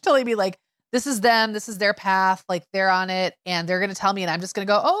kids are telling me, like this is them, this is their path, like they're on it and they're going to tell me and I'm just going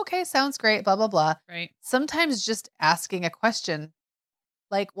to go, oh, okay, sounds great, blah, blah, blah. Right. Sometimes just asking a question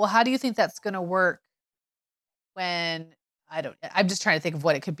like, well, how do you think that's going to work when I'm just trying to think of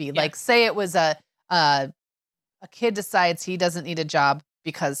what it could be. Yeah. Like say it was a kid decides he doesn't need a job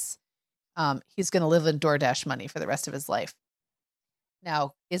because he's going to live in DoorDash money for the rest of his life.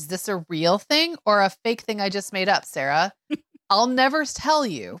 Now, is this a real thing or a fake thing I just made up, Sarah? I'll never tell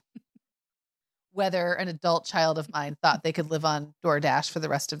you whether an adult child of mine thought they could live on DoorDash for the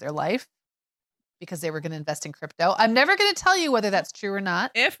rest of their life because they were going to invest in crypto. I'm never going to tell you whether that's true or not.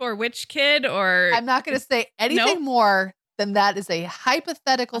 If or which kid or... I'm not going to say anything more than that is a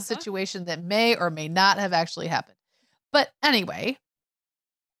hypothetical situation that may or may not have actually happened. But anyway,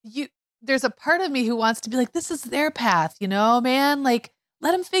 there's a part of me who wants to be like, this is their path, man, like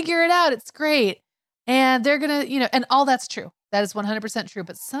let them figure it out. It's great. And they're going to, and all that's true. That is 100% true.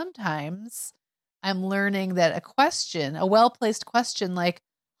 But sometimes I'm learning that a well-placed question like,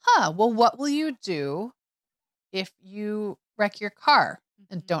 well, what will you do if you wreck your car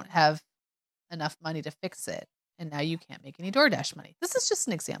and don't have enough money to fix it? And now you can't make any DoorDash money. This is just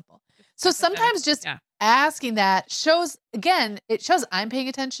an example. So sometimes just asking that shows I'm paying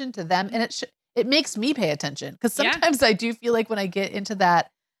attention to them and it makes me pay attention. Because sometimes I do feel like when I get into that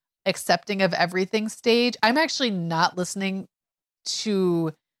accepting of everything stage, I'm actually not listening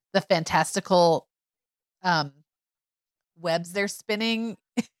to the fantastical webs they're spinning,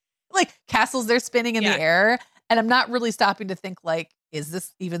 like castles they're spinning in the air. And I'm not really stopping to think like, is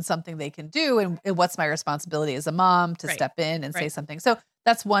this even something they can do? And what's my responsibility as a mom to step in and say something? So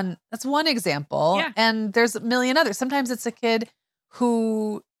that's one example. Yeah. And there's a million others. Sometimes it's a kid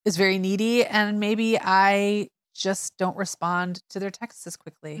who is very needy and maybe I just don't respond to their texts as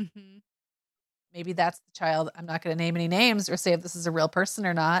quickly. Mm-hmm. Maybe that's the child. I'm not going to name any names or say if this is a real person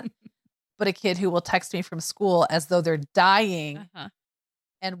or not, but a kid who will text me from school as though they're dying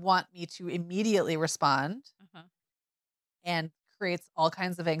and want me to immediately respond and creates all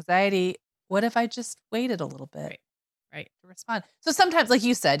kinds of anxiety. What if I just waited a little bit to respond? So sometimes, like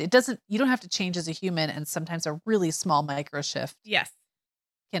you said, you don't have to change as a human. And sometimes a really small micro shift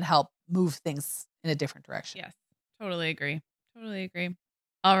can help move things in a different direction. Yes. Totally agree.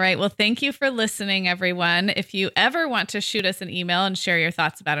 All right. Well, thank you for listening, everyone. If you ever want to shoot us an email and share your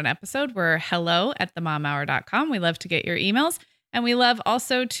thoughts about an episode, we're hello@themomhour.com. We love to get your emails. And we love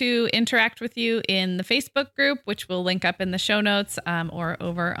also to interact with you in the Facebook group, which we'll link up in the show notes, or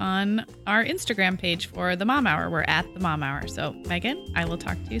over on our Instagram page for The Mom Hour. We're at The Mom Hour. So, Megan, I will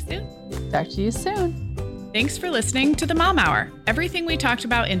talk to you soon. Talk to you soon. Thanks for listening to The Mom Hour. Everything we talked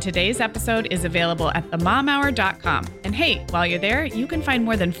about in today's episode is available at themomhour.com. And hey, while you're there, you can find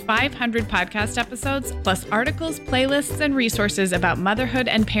more than 500 podcast episodes, plus articles, playlists, and resources about motherhood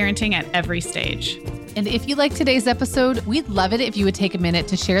and parenting at every stage. And if you like today's episode, we'd love it if you would take a minute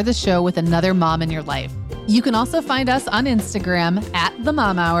to share the show with another mom in your life. You can also find us on Instagram at The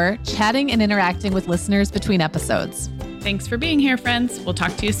Mom Hour, chatting and interacting with listeners between episodes. Thanks for being here, friends. We'll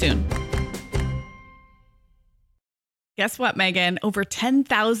talk to you soon. Guess what, Megan? Over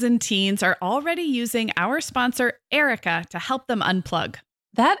 10,000 teens are already using our sponsor, Erica, to help them unplug.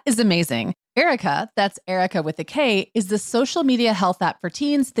 That is amazing. Erica, that's Erica with a K, is the social media health app for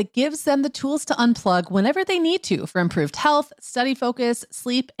teens that gives them the tools to unplug whenever they need to for improved health, study focus,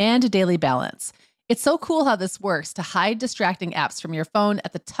 sleep, and daily balance. It's so cool how this works to hide distracting apps from your phone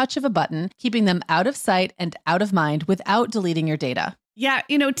at the touch of a button, keeping them out of sight and out of mind without deleting your data. Yeah,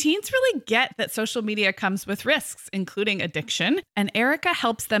 teens really get that social media comes with risks, including addiction, and Erica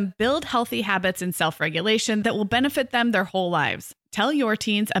helps them build healthy habits and self-regulation that will benefit them their whole lives. Tell your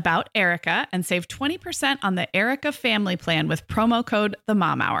teens about Erica and save 20% on the Erica family plan with promo code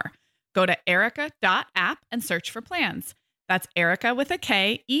TheMomHour. Go to erica.app and search for plans. That's Erica with a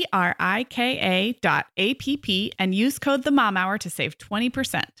K, ERIKA.app, and use code TheMomHour to save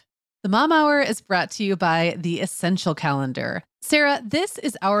 20%. The Mom Hour is brought to you by The Essential Calendar. Sarah, this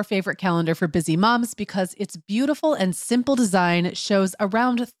is our favorite calendar for busy moms because its beautiful and simple design shows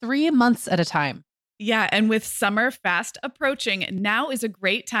around 3 months at a time. Yeah, and with summer fast approaching, now is a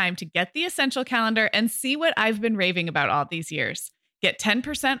great time to get the Essential Calendar and see what I've been raving about all these years. Get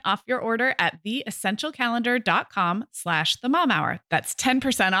 10% off your order at theessentialcalendar.com/themomhour. That's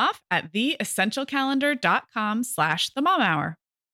 10% off at theessentialcalendar.com/themomhour.